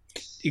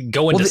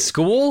going to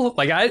school?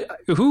 Like,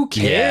 who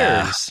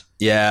cares?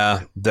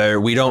 Yeah.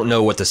 We don't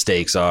know what the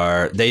stakes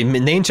are. They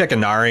name check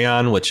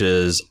Anarion, which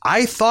is,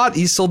 I thought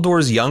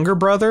Isildur's younger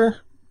brother.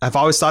 I've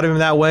always thought of him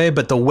that way,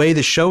 but the way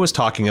the show is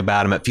talking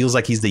about him, it feels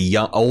like he's the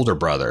older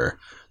brother.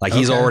 Like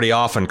he's already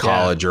off in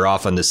college or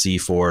off on the Sea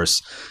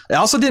Force. It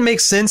also didn't make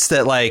sense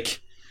that like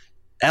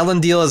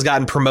Elendil has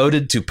gotten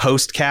promoted to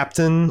post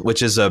captain,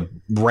 which is a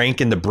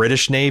rank in the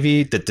British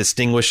Navy that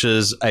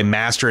distinguishes a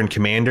master and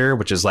commander,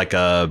 which is like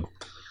a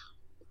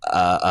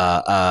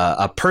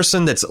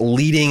person that's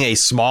leading a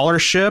smaller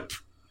ship,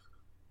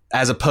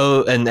 as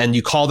opposed, and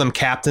you call them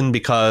captain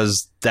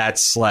because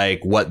that's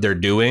like what they're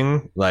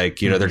doing.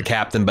 Like, you know, they're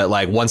captain, but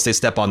like once they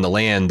step on the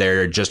land,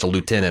 they're just a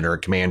lieutenant or a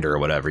commander or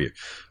whatever.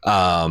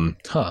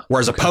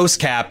 Whereas a post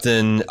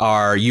captain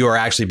you are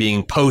actually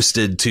being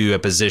posted to a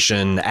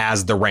position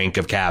as the rank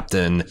of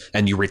captain,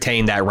 and you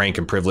retain that rank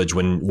and privilege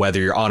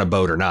whether you're on a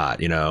boat or not,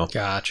 you know?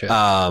 Gotcha.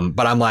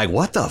 But I'm like,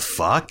 what the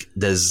fuck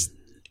does,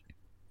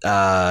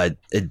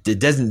 it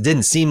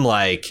didn't seem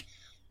like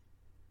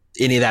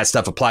any of that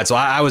stuff applied. So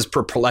I was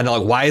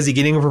like, why is he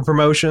getting a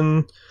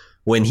promotion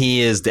when he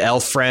is the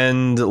elf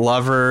friend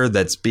lover?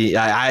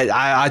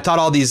 I thought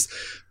all this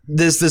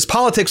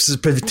politics is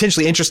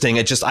potentially interesting.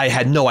 I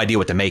had no idea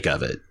what to make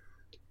of it.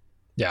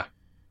 Yeah,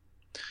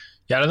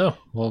 I don't know.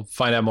 We'll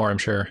find out more, I'm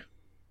sure.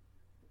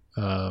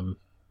 And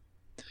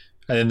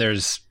then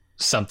there's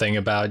something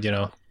about, you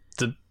know,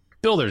 the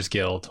Builders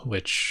Guild,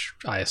 which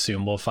I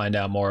assume we'll find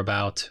out more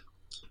about.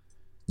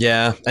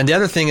 Yeah, and the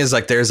other thing is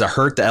like there's a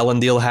hurt that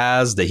Elendil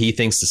has that he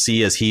thinks the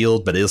sea is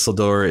healed, but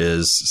Isildur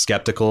is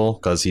skeptical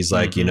because he's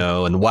like, you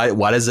know, and why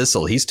is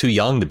Isil? He's too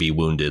young to be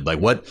wounded. Like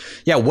what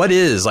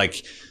is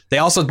like? They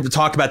also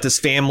talk about this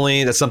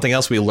family. That's something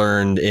else we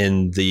learned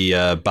in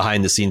the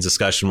behind the scenes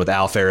discussion with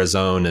Alf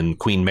Arizone and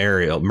Queen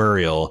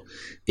Muriel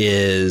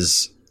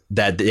is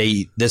that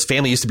this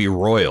family used to be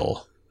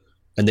royal,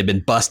 and they've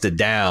been busted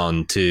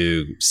down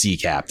to sea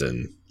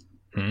captain.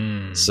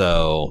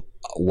 So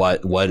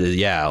what is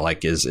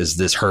like is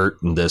this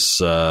hurt and this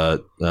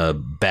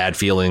bad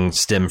feeling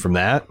stem from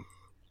that?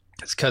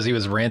 It's because he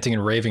was ranting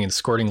and raving and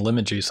squirting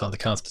lemon juice on the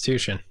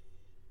Constitution.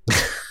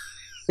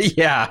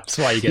 Yeah, that's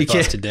why you get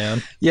busted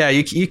down. Yeah,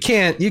 you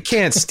can't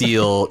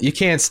steal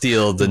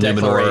the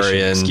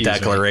Numenorian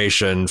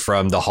Declaration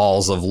from the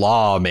halls of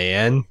law,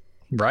 man.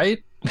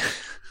 Right?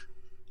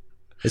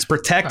 It's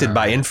protected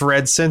by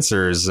infrared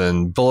sensors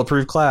and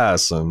bulletproof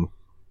glass, and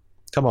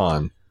come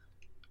on.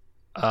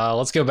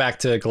 Let's go back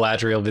to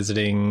Galadriel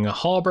visiting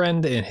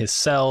Halbrand in his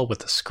cell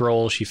with a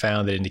scroll she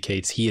found that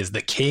indicates he is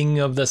the king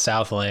of the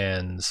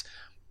Southlands.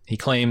 He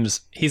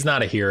claims he's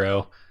not a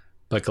hero,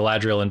 but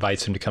Galadriel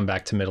invites him to come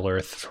back to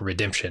Middle-earth for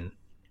redemption.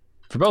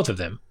 For both of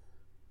them.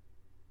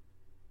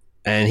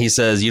 And he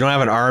says, you don't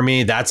have an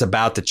army, that's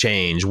about to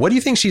change. What do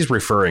you think she's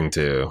referring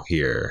to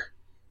here?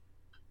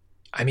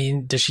 I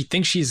mean, does she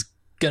think she's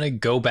going to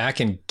go back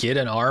and get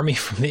an army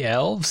from the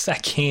elves?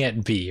 That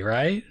can't be,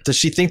 right? Does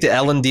she think that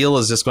Elendil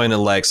is just going to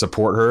like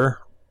support her?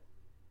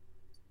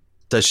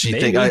 Does she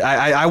Maybe. think?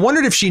 I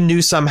wondered if she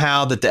knew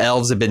somehow that the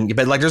elves had been,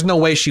 but like, there's no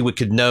way she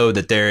could know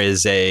that there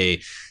is a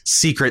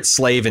secret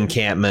slave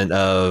encampment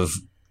of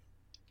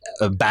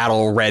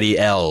battle ready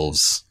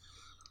elves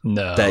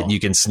that you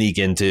can sneak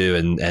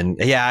into. And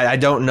yeah, I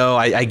don't know.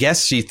 I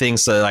guess she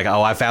thinks that like,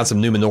 oh, I found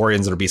some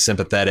Numenorians that'll be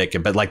sympathetic,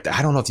 but like,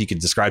 I don't know if you could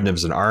describe them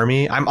as an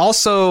army. I'm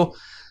also,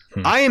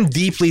 I am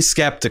deeply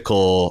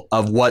skeptical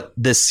of what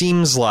this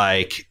seems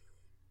like.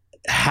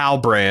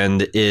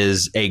 Halbrand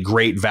is a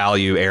great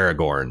value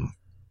Aragorn.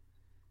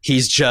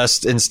 He's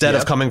just, instead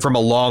of coming from a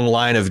long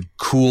line of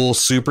cool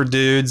super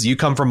dudes, you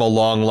come from a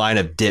long line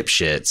of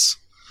dipshits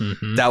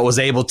that was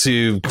able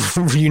to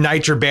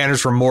unite your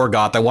banners from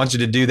Morgoth. I want you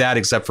to do that,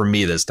 except for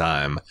me this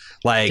time.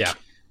 Like,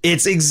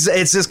 it's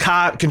this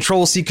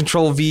Control C,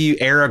 Control V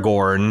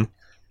Aragorn,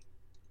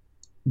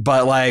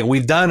 but like,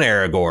 we've done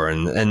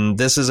Aragorn, and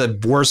this is a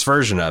worse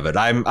version of it.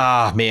 I'm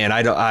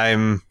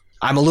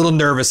a little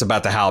nervous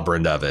about the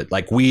Halbrand of it.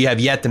 Like, we have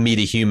yet to meet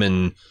a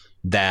human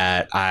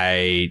that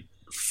I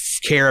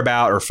care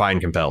about or find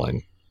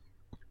compelling.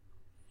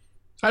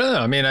 I don't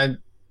know. I mean,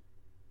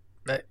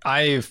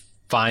 I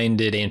find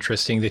it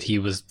interesting that he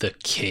was the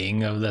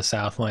king of the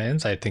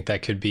Southlands. I think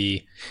that could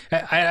be.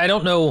 I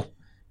don't know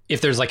if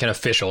there's like an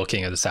official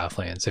king of the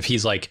Southlands. If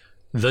he's like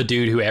the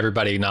dude who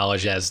everybody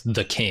acknowledged as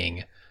the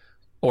king,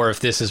 or if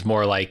this is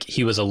more like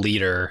he was a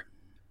leader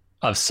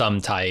of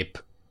some type.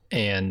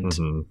 And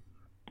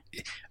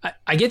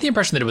I get the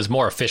impression that it was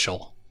more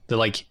official. That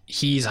like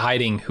he's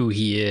hiding who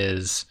he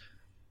is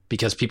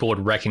because people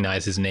would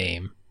recognize his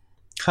name.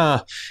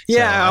 Huh.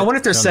 Yeah, So, I wonder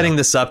if they're I don't setting know.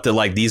 this up that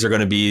like these are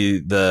going to be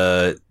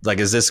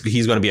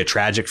he's going to be a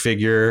tragic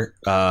figure?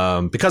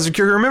 Because if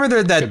you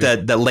remember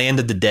that Land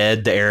of the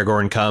Dead, the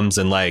Aragorn comes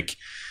and like,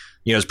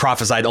 you know, it's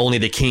prophesied only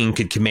the king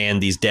could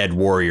command these dead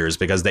warriors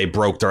because they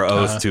broke their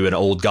oath to an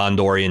old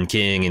Gondorian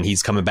king, and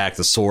he's coming back with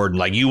the sword and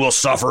like, you will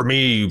suffer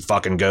me, you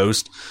fucking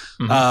ghost.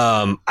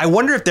 I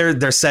wonder if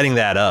they're setting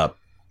that up.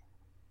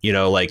 You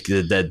know, like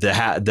this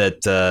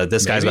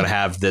guy's going to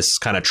have this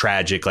kind of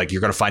tragic, like you're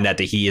going to find out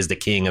that he is the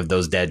king of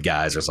those dead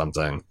guys or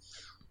something.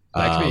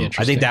 That could be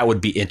interesting. I think that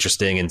would be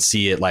interesting, and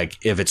see it like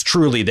if it's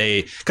truly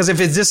because if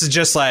this is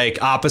just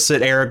like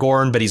opposite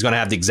Aragorn, but he's going to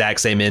have the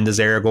exact same end as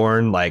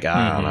Aragorn, like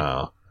I don't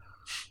know.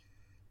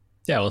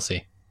 Yeah, we'll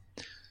see.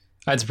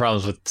 I had some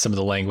problems with some of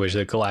the language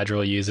that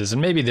Galadriel uses, and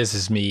maybe this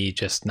is me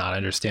just not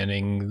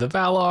understanding the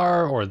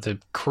Valar or the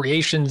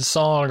creation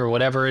song or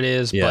whatever it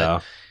is. Yeah.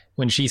 But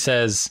when she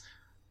says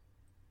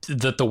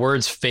that the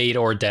words fate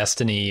or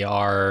destiny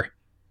are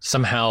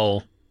somehow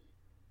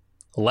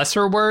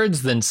lesser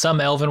words than some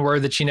elven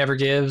word that she never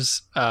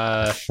gives.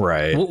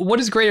 Right. What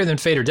is greater than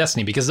fate or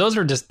destiny? Because those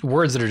are just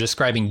words that are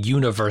describing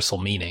universal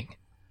meaning.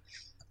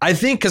 I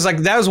think because like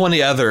that was one of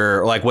the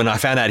other, like when I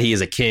found out he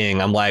is a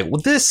king, I'm like,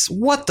 well,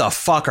 what the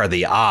fuck are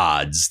the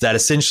odds that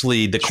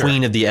essentially the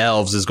queen of the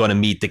elves is going to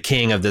meet the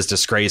king of this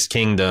disgraced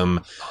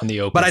kingdom On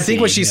the open But I think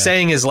sea, what she's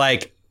saying is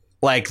like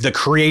the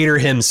creator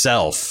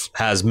himself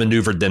has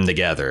maneuvered them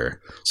together.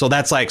 So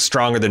that's like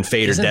stronger than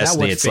fate Isn't or that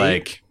destiny. what It's fate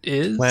like,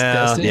 is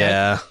well, destiny?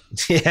 yeah,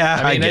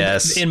 I mean,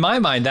 guess. in my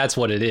mind, that's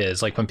what it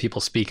is. Like when people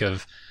speak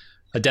of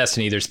a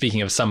destiny, they're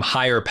speaking of some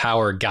higher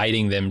power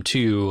guiding them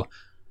to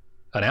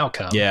an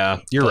outcome. Yeah,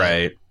 you're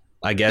right.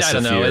 I guess I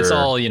don't know. It's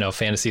all,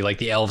 fantasy. Like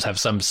the elves have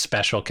some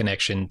special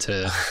connection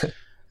to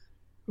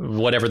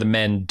whatever the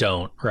men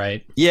don't,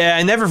 right? Yeah,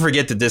 I never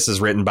forget that this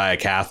is written by a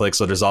Catholic,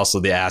 so there's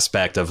also the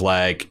aspect of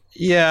like,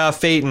 yeah,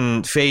 fate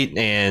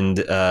and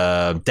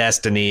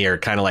destiny are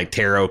kind of like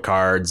tarot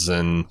cards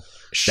and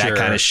that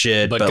kind of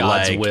shit. But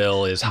God's like,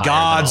 will is higher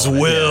God's than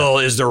all of it. will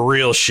is the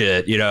real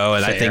shit, and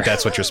Fair. I think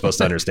that's what you're supposed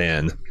to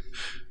understand.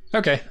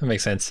 Okay, that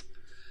makes sense.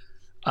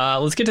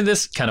 Let's get to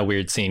this kind of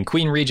weird scene.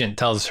 Queen Regent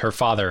tells her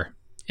father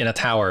in a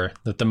tower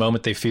that the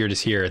moment they feared is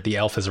here. The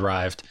elf has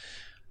arrived.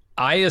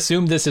 I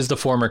assume this is the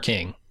former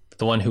king,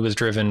 the one who was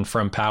driven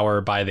from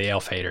power by the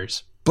elf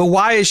haters. But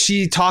why is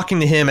she talking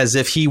to him as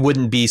if he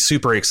wouldn't be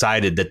super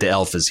excited that the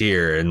elf is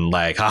here and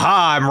like,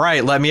 haha, I'm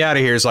right, let me out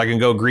of here so I can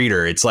go greet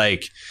her? It's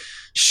like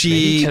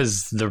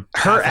because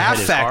her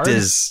affect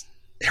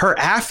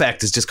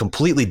is just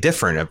completely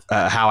different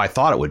of how I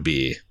thought it would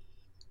be.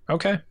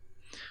 Okay,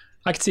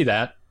 I could see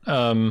that.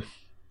 Or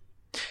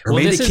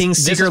maybe the king's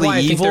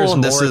secretly evil,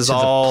 and this is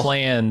all the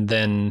plan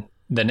than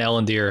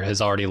Elendil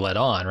has already let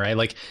on, right?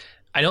 Like,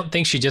 I don't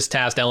think she just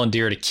tasked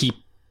Elendil to keep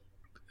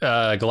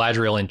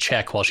Galadriel in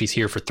check while she's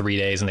here for 3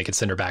 days and they could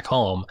send her back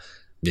home.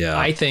 Yeah,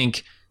 I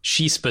think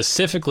she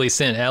specifically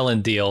sent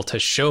Elendil to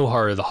show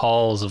her the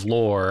halls of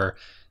lore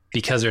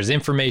because there's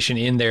information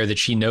in there that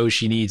she knows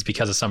she needs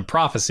because of some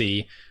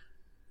prophecy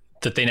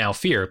that they now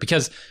fear.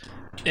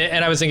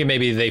 And I was thinking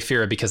maybe they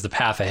fear it because the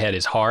path ahead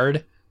is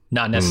hard,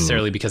 not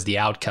necessarily because the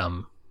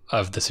outcome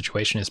of the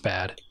situation is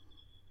bad.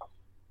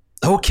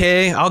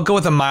 Okay, I'll go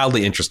with a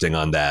mildly interesting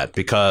on that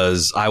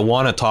because I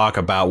want to talk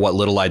about what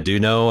little I do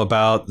know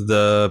about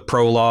the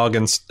prologue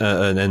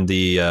and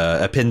the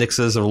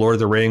appendixes of Lord of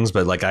the Rings,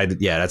 but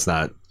that's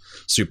not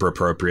super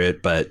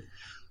appropriate. But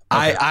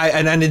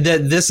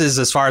This is,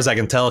 as far as I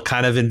can tell,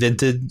 kind of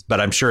invented,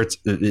 but I'm sure it's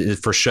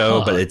for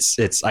show. But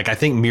it's like, I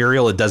think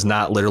Muriel, it does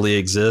not literally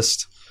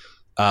exist.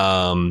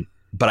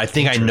 But I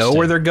think I know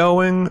where they're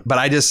going, but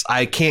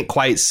I can't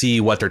quite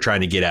see what they're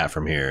trying to get at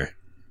from here.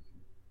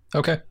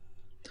 Okay.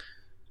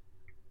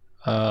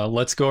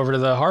 Let's go over to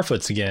the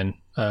Harfoots again.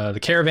 The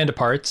caravan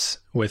departs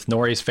with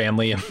Nori's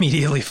family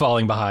immediately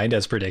falling behind,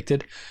 as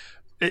predicted.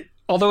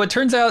 Although it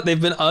turns out they've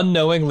been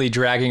unknowingly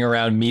dragging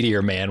around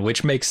Meteor Man,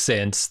 which makes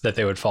sense that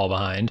they would fall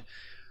behind.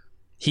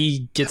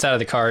 He gets out of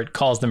the cart,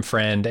 calls them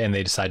friend, and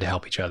they decide to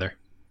help each other.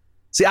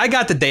 See, I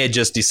got that they had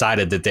just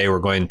decided that they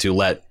were going to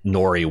let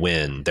Nori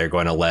win. They're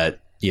going to let,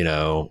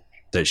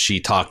 that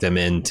she talked them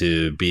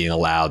into being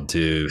allowed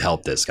to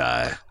help this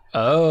guy.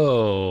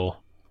 Oh,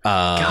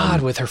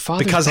 God, with her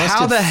father. Because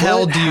how the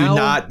hell do you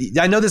not?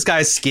 I know this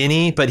guy's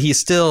skinny, but he's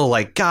still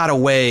like got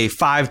away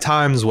 5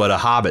 times what a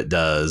hobbit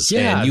does.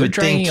 Yeah, and you would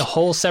dragging think a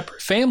whole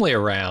separate family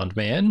around,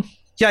 man.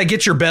 Yeah,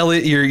 get your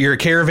belly. Your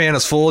caravan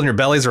is full and your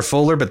bellies are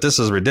fuller, but this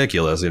is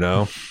ridiculous.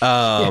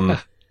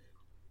 Yeah.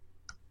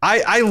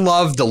 I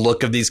love the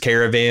look of these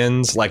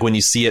caravans. Like when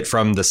you see it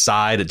from the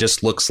side, it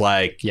just looks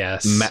like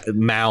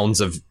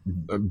mounds of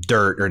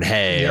dirt or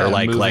hay, or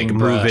like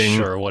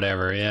moving or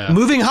whatever. Yeah,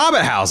 moving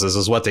hobbit houses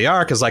is what they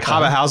are, because like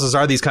hobbit houses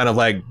are these kind of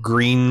like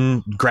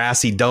green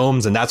grassy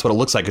domes, and that's what it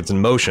looks like. It's in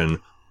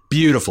motion.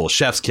 Beautiful,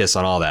 chef's kiss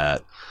on all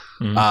that.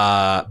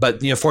 But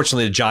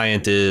fortunately, the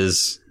giant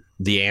is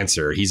the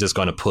answer. He's just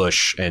going to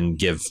push and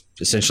give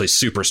essentially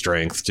super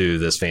strength to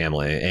this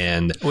family,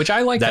 and which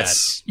I like. That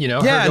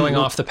her going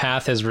off the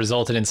path has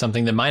resulted in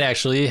something that might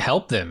actually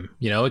help them.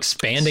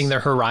 Expanding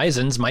their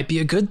horizons might be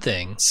a good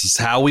thing. This is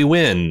how we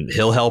win.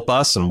 He'll help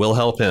us and we'll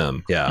help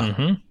him.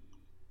 Yeah.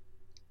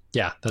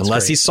 Yeah, that's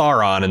unless great. he's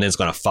Sauron and is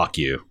going to fuck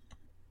you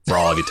for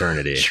all of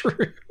eternity.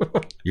 True.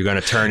 You're going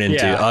to turn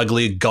into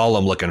ugly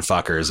Gollum looking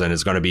fuckers, and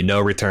it's going to be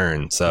no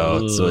return.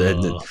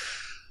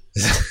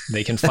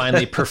 They can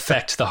finally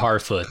perfect the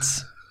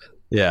Harfoots.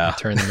 Yeah.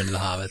 Turn them into the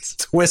hobbits.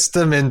 Twist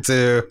them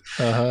into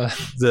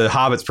the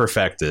hobbits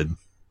perfected.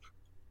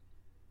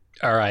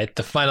 All right.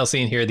 The final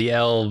scene here, the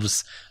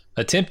elves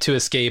attempt to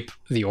escape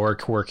the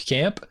orc work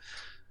camp.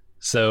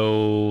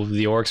 So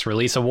the orcs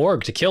release a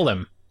warg to kill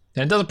them.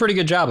 And it does a pretty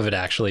good job of it,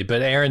 actually.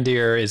 But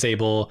Arondir is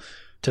able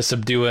to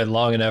subdue it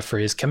long enough for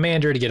his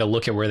commander to get a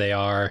look at where they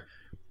are.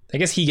 I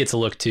guess he gets a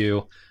look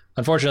too.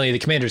 Unfortunately, the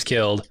commander's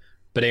killed,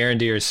 but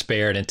Arondir is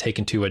spared and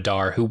taken to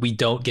Adar, who we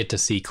don't get to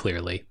see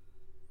clearly.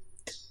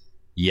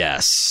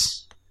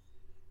 Yes.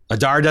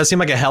 Adar does seem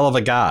like a hell of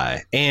a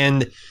guy.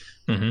 And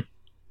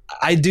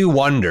I do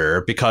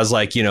wonder, because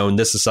and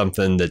this is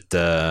something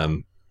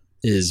that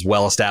is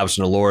well established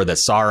in the lore, that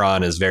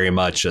Sauron is very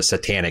much a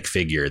satanic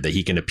figure, that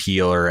he can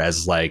appear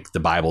as, like the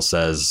Bible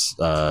says,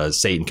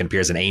 Satan can appear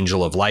as an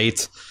angel of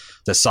light.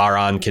 That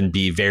Sauron can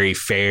be very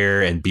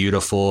fair and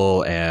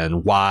beautiful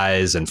and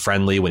wise and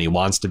friendly when he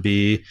wants to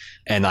be.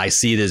 And I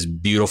see this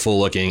beautiful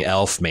looking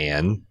elf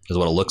man is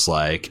what it looks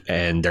like.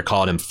 And they're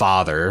calling him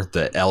Father,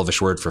 the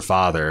elvish word for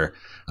father.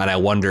 And I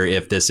wonder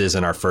if this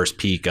isn't our first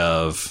peek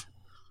of,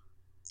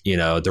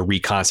 the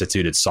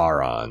reconstituted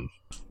Sauron.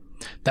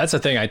 That's the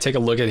thing. I take a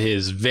look at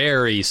his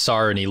very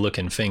Sauron-y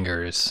looking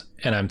fingers,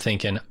 and I'm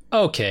thinking,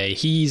 okay,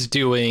 he's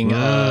doing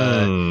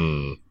a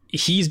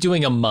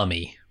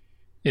mummy.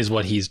 Is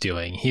what he's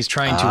doing. He's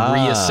trying to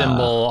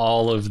reassemble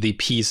all of the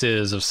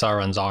pieces of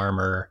Sauron's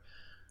armor.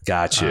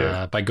 Got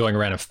you. By going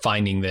around and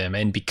finding them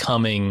and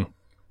becoming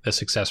the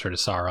successor to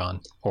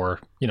Sauron, or,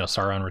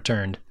 Sauron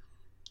returned.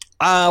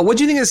 What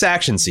do you think of this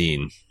action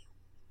scene?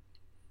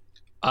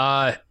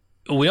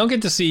 We don't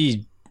get to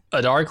see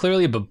Adar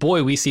clearly, but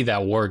boy, we see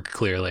that warg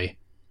clearly.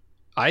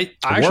 I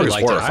actually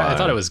liked it. I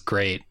thought it was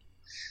great.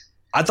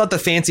 I thought the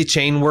fancy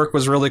chain work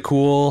was really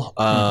cool.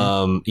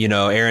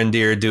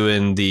 Arondir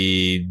doing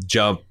the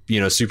jump,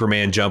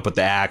 Superman jump with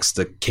the axe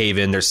to cave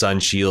in their sun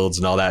shields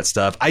and all that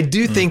stuff. I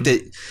do think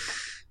that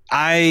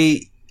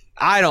I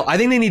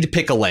think they need to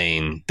pick a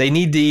lane. They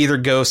need to either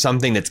go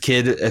something that's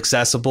kid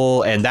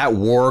accessible, and that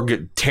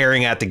warg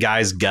tearing at the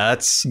guy's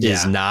guts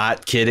is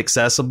not kid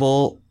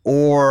accessible,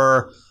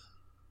 or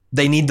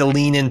they need to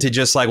lean into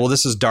just like, well,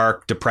 this is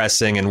dark,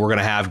 depressing, and we're going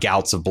to have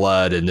gouts of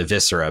blood and the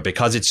viscera,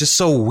 because it's just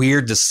so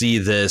weird to see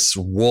this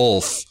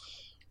wolf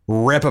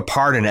rip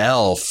apart an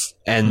elf,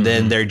 and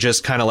then they're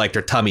just kind of like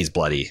their tummy's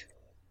bloody.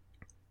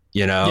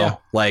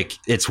 Like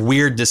it's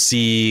weird to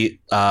see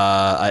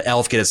an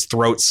elf get its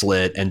throat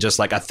slit and just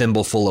like a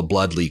thimble full of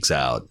blood leaks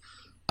out.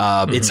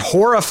 It's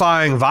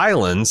horrifying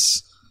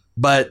violence,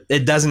 but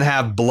it doesn't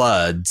have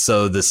blood.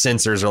 So the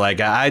censors are like,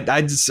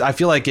 I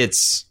feel like it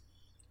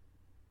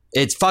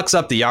fucks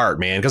up the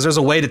art, man, because there's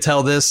a way to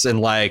tell this, and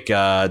like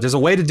there's a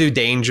way to do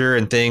danger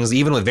and things,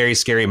 even with very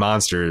scary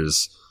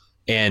monsters,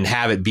 and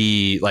have it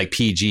be like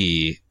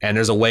PG, and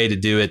there's a way to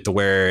do it to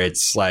where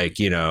it's like,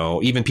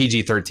 even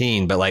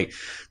PG-13, but like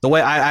the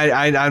way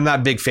I'm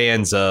not big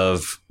fans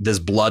of this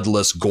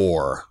bloodless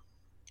gore.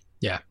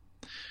 Yeah,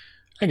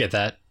 I get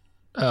that.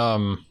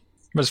 But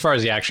as far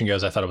as the action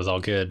goes, I thought it was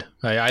all good.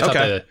 I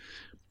thought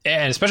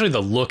and especially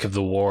the look of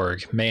the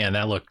warg, man,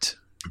 that looked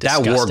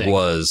That disgusting. warg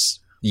was,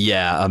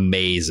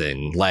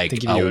 amazing. Like They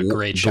give you a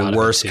great shot the of it,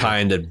 worst too.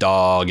 kind of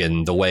dog,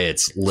 and the way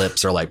its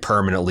lips are like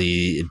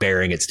permanently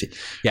bearing its teeth.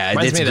 Yeah,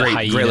 Reminds it's me of the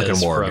great looking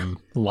hyenas warg. from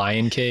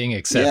Lion King,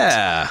 except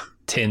Yeah,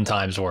 10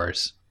 times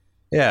worse.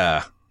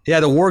 yeah. Yeah,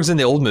 the wargs in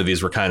the old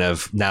movies were kind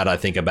of, now that I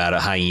think about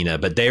it, hyena,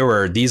 but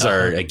these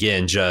are,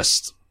 again,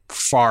 just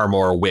far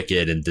more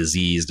wicked and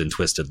diseased and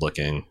twisted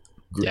looking.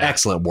 Yeah.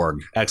 Excellent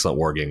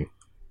warging.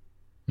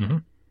 Mm-hmm.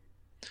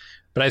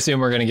 But I assume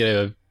we're going to get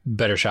a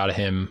better shot of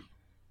him,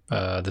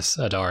 this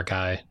Adar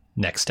guy,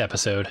 next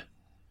episode.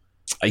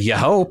 You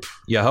hope.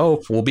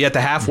 We'll be at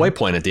the halfway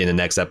point at the end of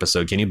next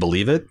episode. Can you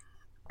believe it?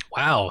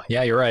 Wow.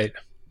 Yeah, you're right.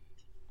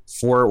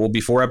 We'll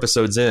be 4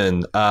 episodes in.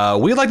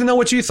 We'd like to know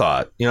what you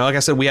thought. Like I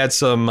said, we had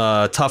some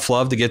tough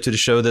love to get to the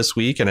show this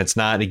week, and it's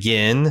not,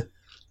 again,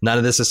 none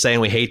of this is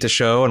saying we hate the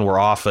show and we're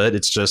off it.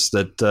 It's just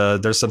that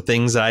there's some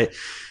things that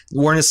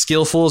weren't as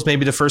skillful as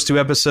maybe the first 2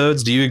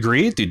 episodes. Do you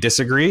agree? Do you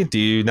disagree? Do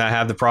you not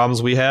have the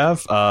problems we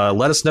have?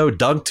 Let us know.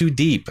 Dug Too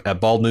Deep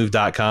at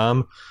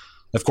baldmove.com.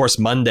 Of course,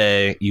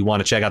 Monday, you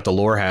want to check out the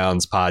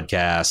Lorehounds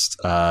podcast,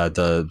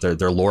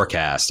 their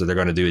Lorecast. So they're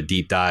going to do a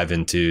deep dive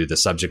into the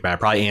subject matter,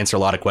 probably answer a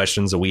lot of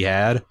questions that we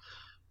had.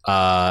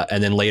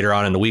 And then later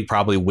on in the week,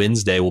 probably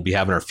Wednesday, we'll be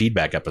having our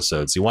feedback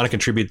episode. So you want to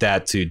contribute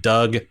that to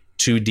Dug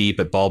Too Deep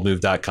at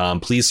baldmove.com.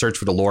 Please search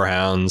for the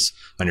Lorehounds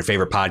on your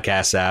favorite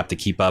podcast app to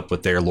keep up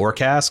with their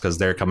Lorecast, because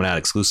they're coming out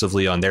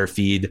exclusively on their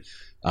feed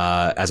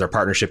as our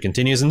partnership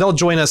continues. And they'll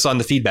join us on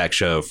the feedback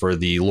show for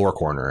the Lore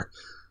Corner.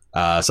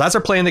 So that's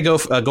our plan to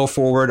go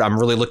forward. I'm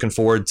really looking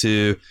forward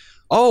to.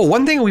 Oh,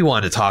 one thing we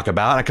wanted to talk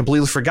about, I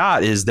completely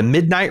forgot, is the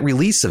midnight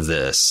release of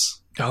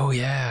this. Oh,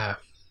 yeah.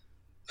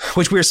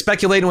 Which we were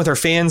speculating with our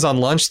fans on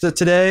lunch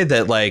today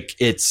that like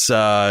it's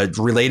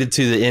related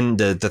to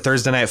the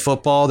Thursday Night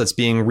Football that's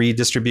being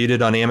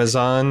redistributed on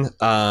Amazon.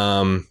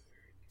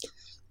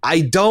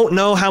 I don't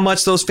know how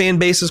much those fan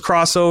bases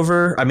cross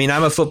over. I mean,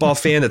 I'm a football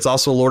fan that's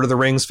also a Lord of the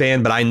Rings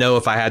fan, but I know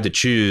if I had to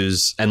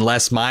choose,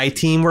 unless my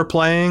team were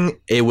playing,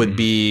 it would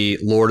be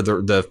Lord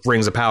of the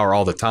Rings of Power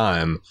all the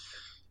time.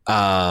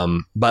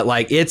 But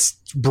like, it's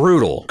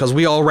brutal because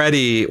we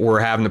already were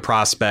having the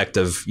prospect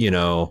of,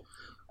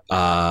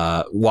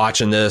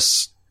 watching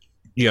this,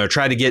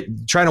 trying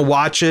to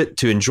watch it,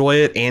 to enjoy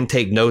it and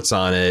take notes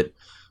on it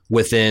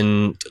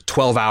within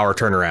 12-hour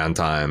turnaround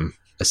time,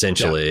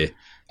 essentially. Yeah.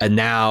 And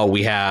now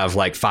we have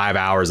like 5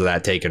 hours of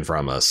that taken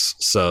from us.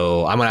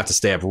 So I'm going to have to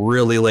stay up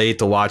really late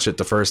to watch it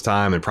the first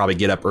time and probably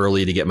get up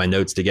early to get my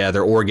notes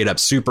together, or get up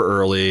super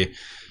early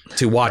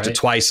to watch it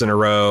twice in a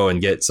row and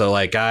get. So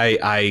like,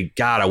 I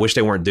wish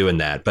they weren't doing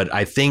that. But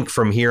I think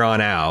from here on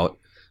out,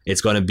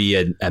 it's going to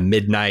be a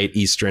midnight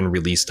Eastern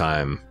release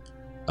time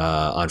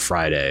on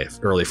Friday,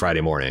 early Friday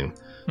morning.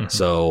 Mm-hmm.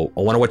 So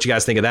I wonder what you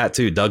guys think of that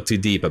too. Dug Too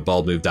Deep at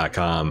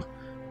baldmove.com.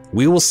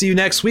 We will see you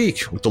next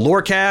week with the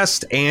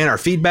Lorecast and our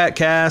feedback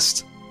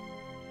cast.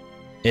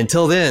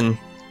 Until then,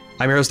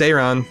 I'm your host,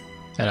 Aaron.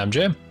 And I'm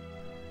Jim.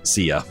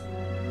 See ya.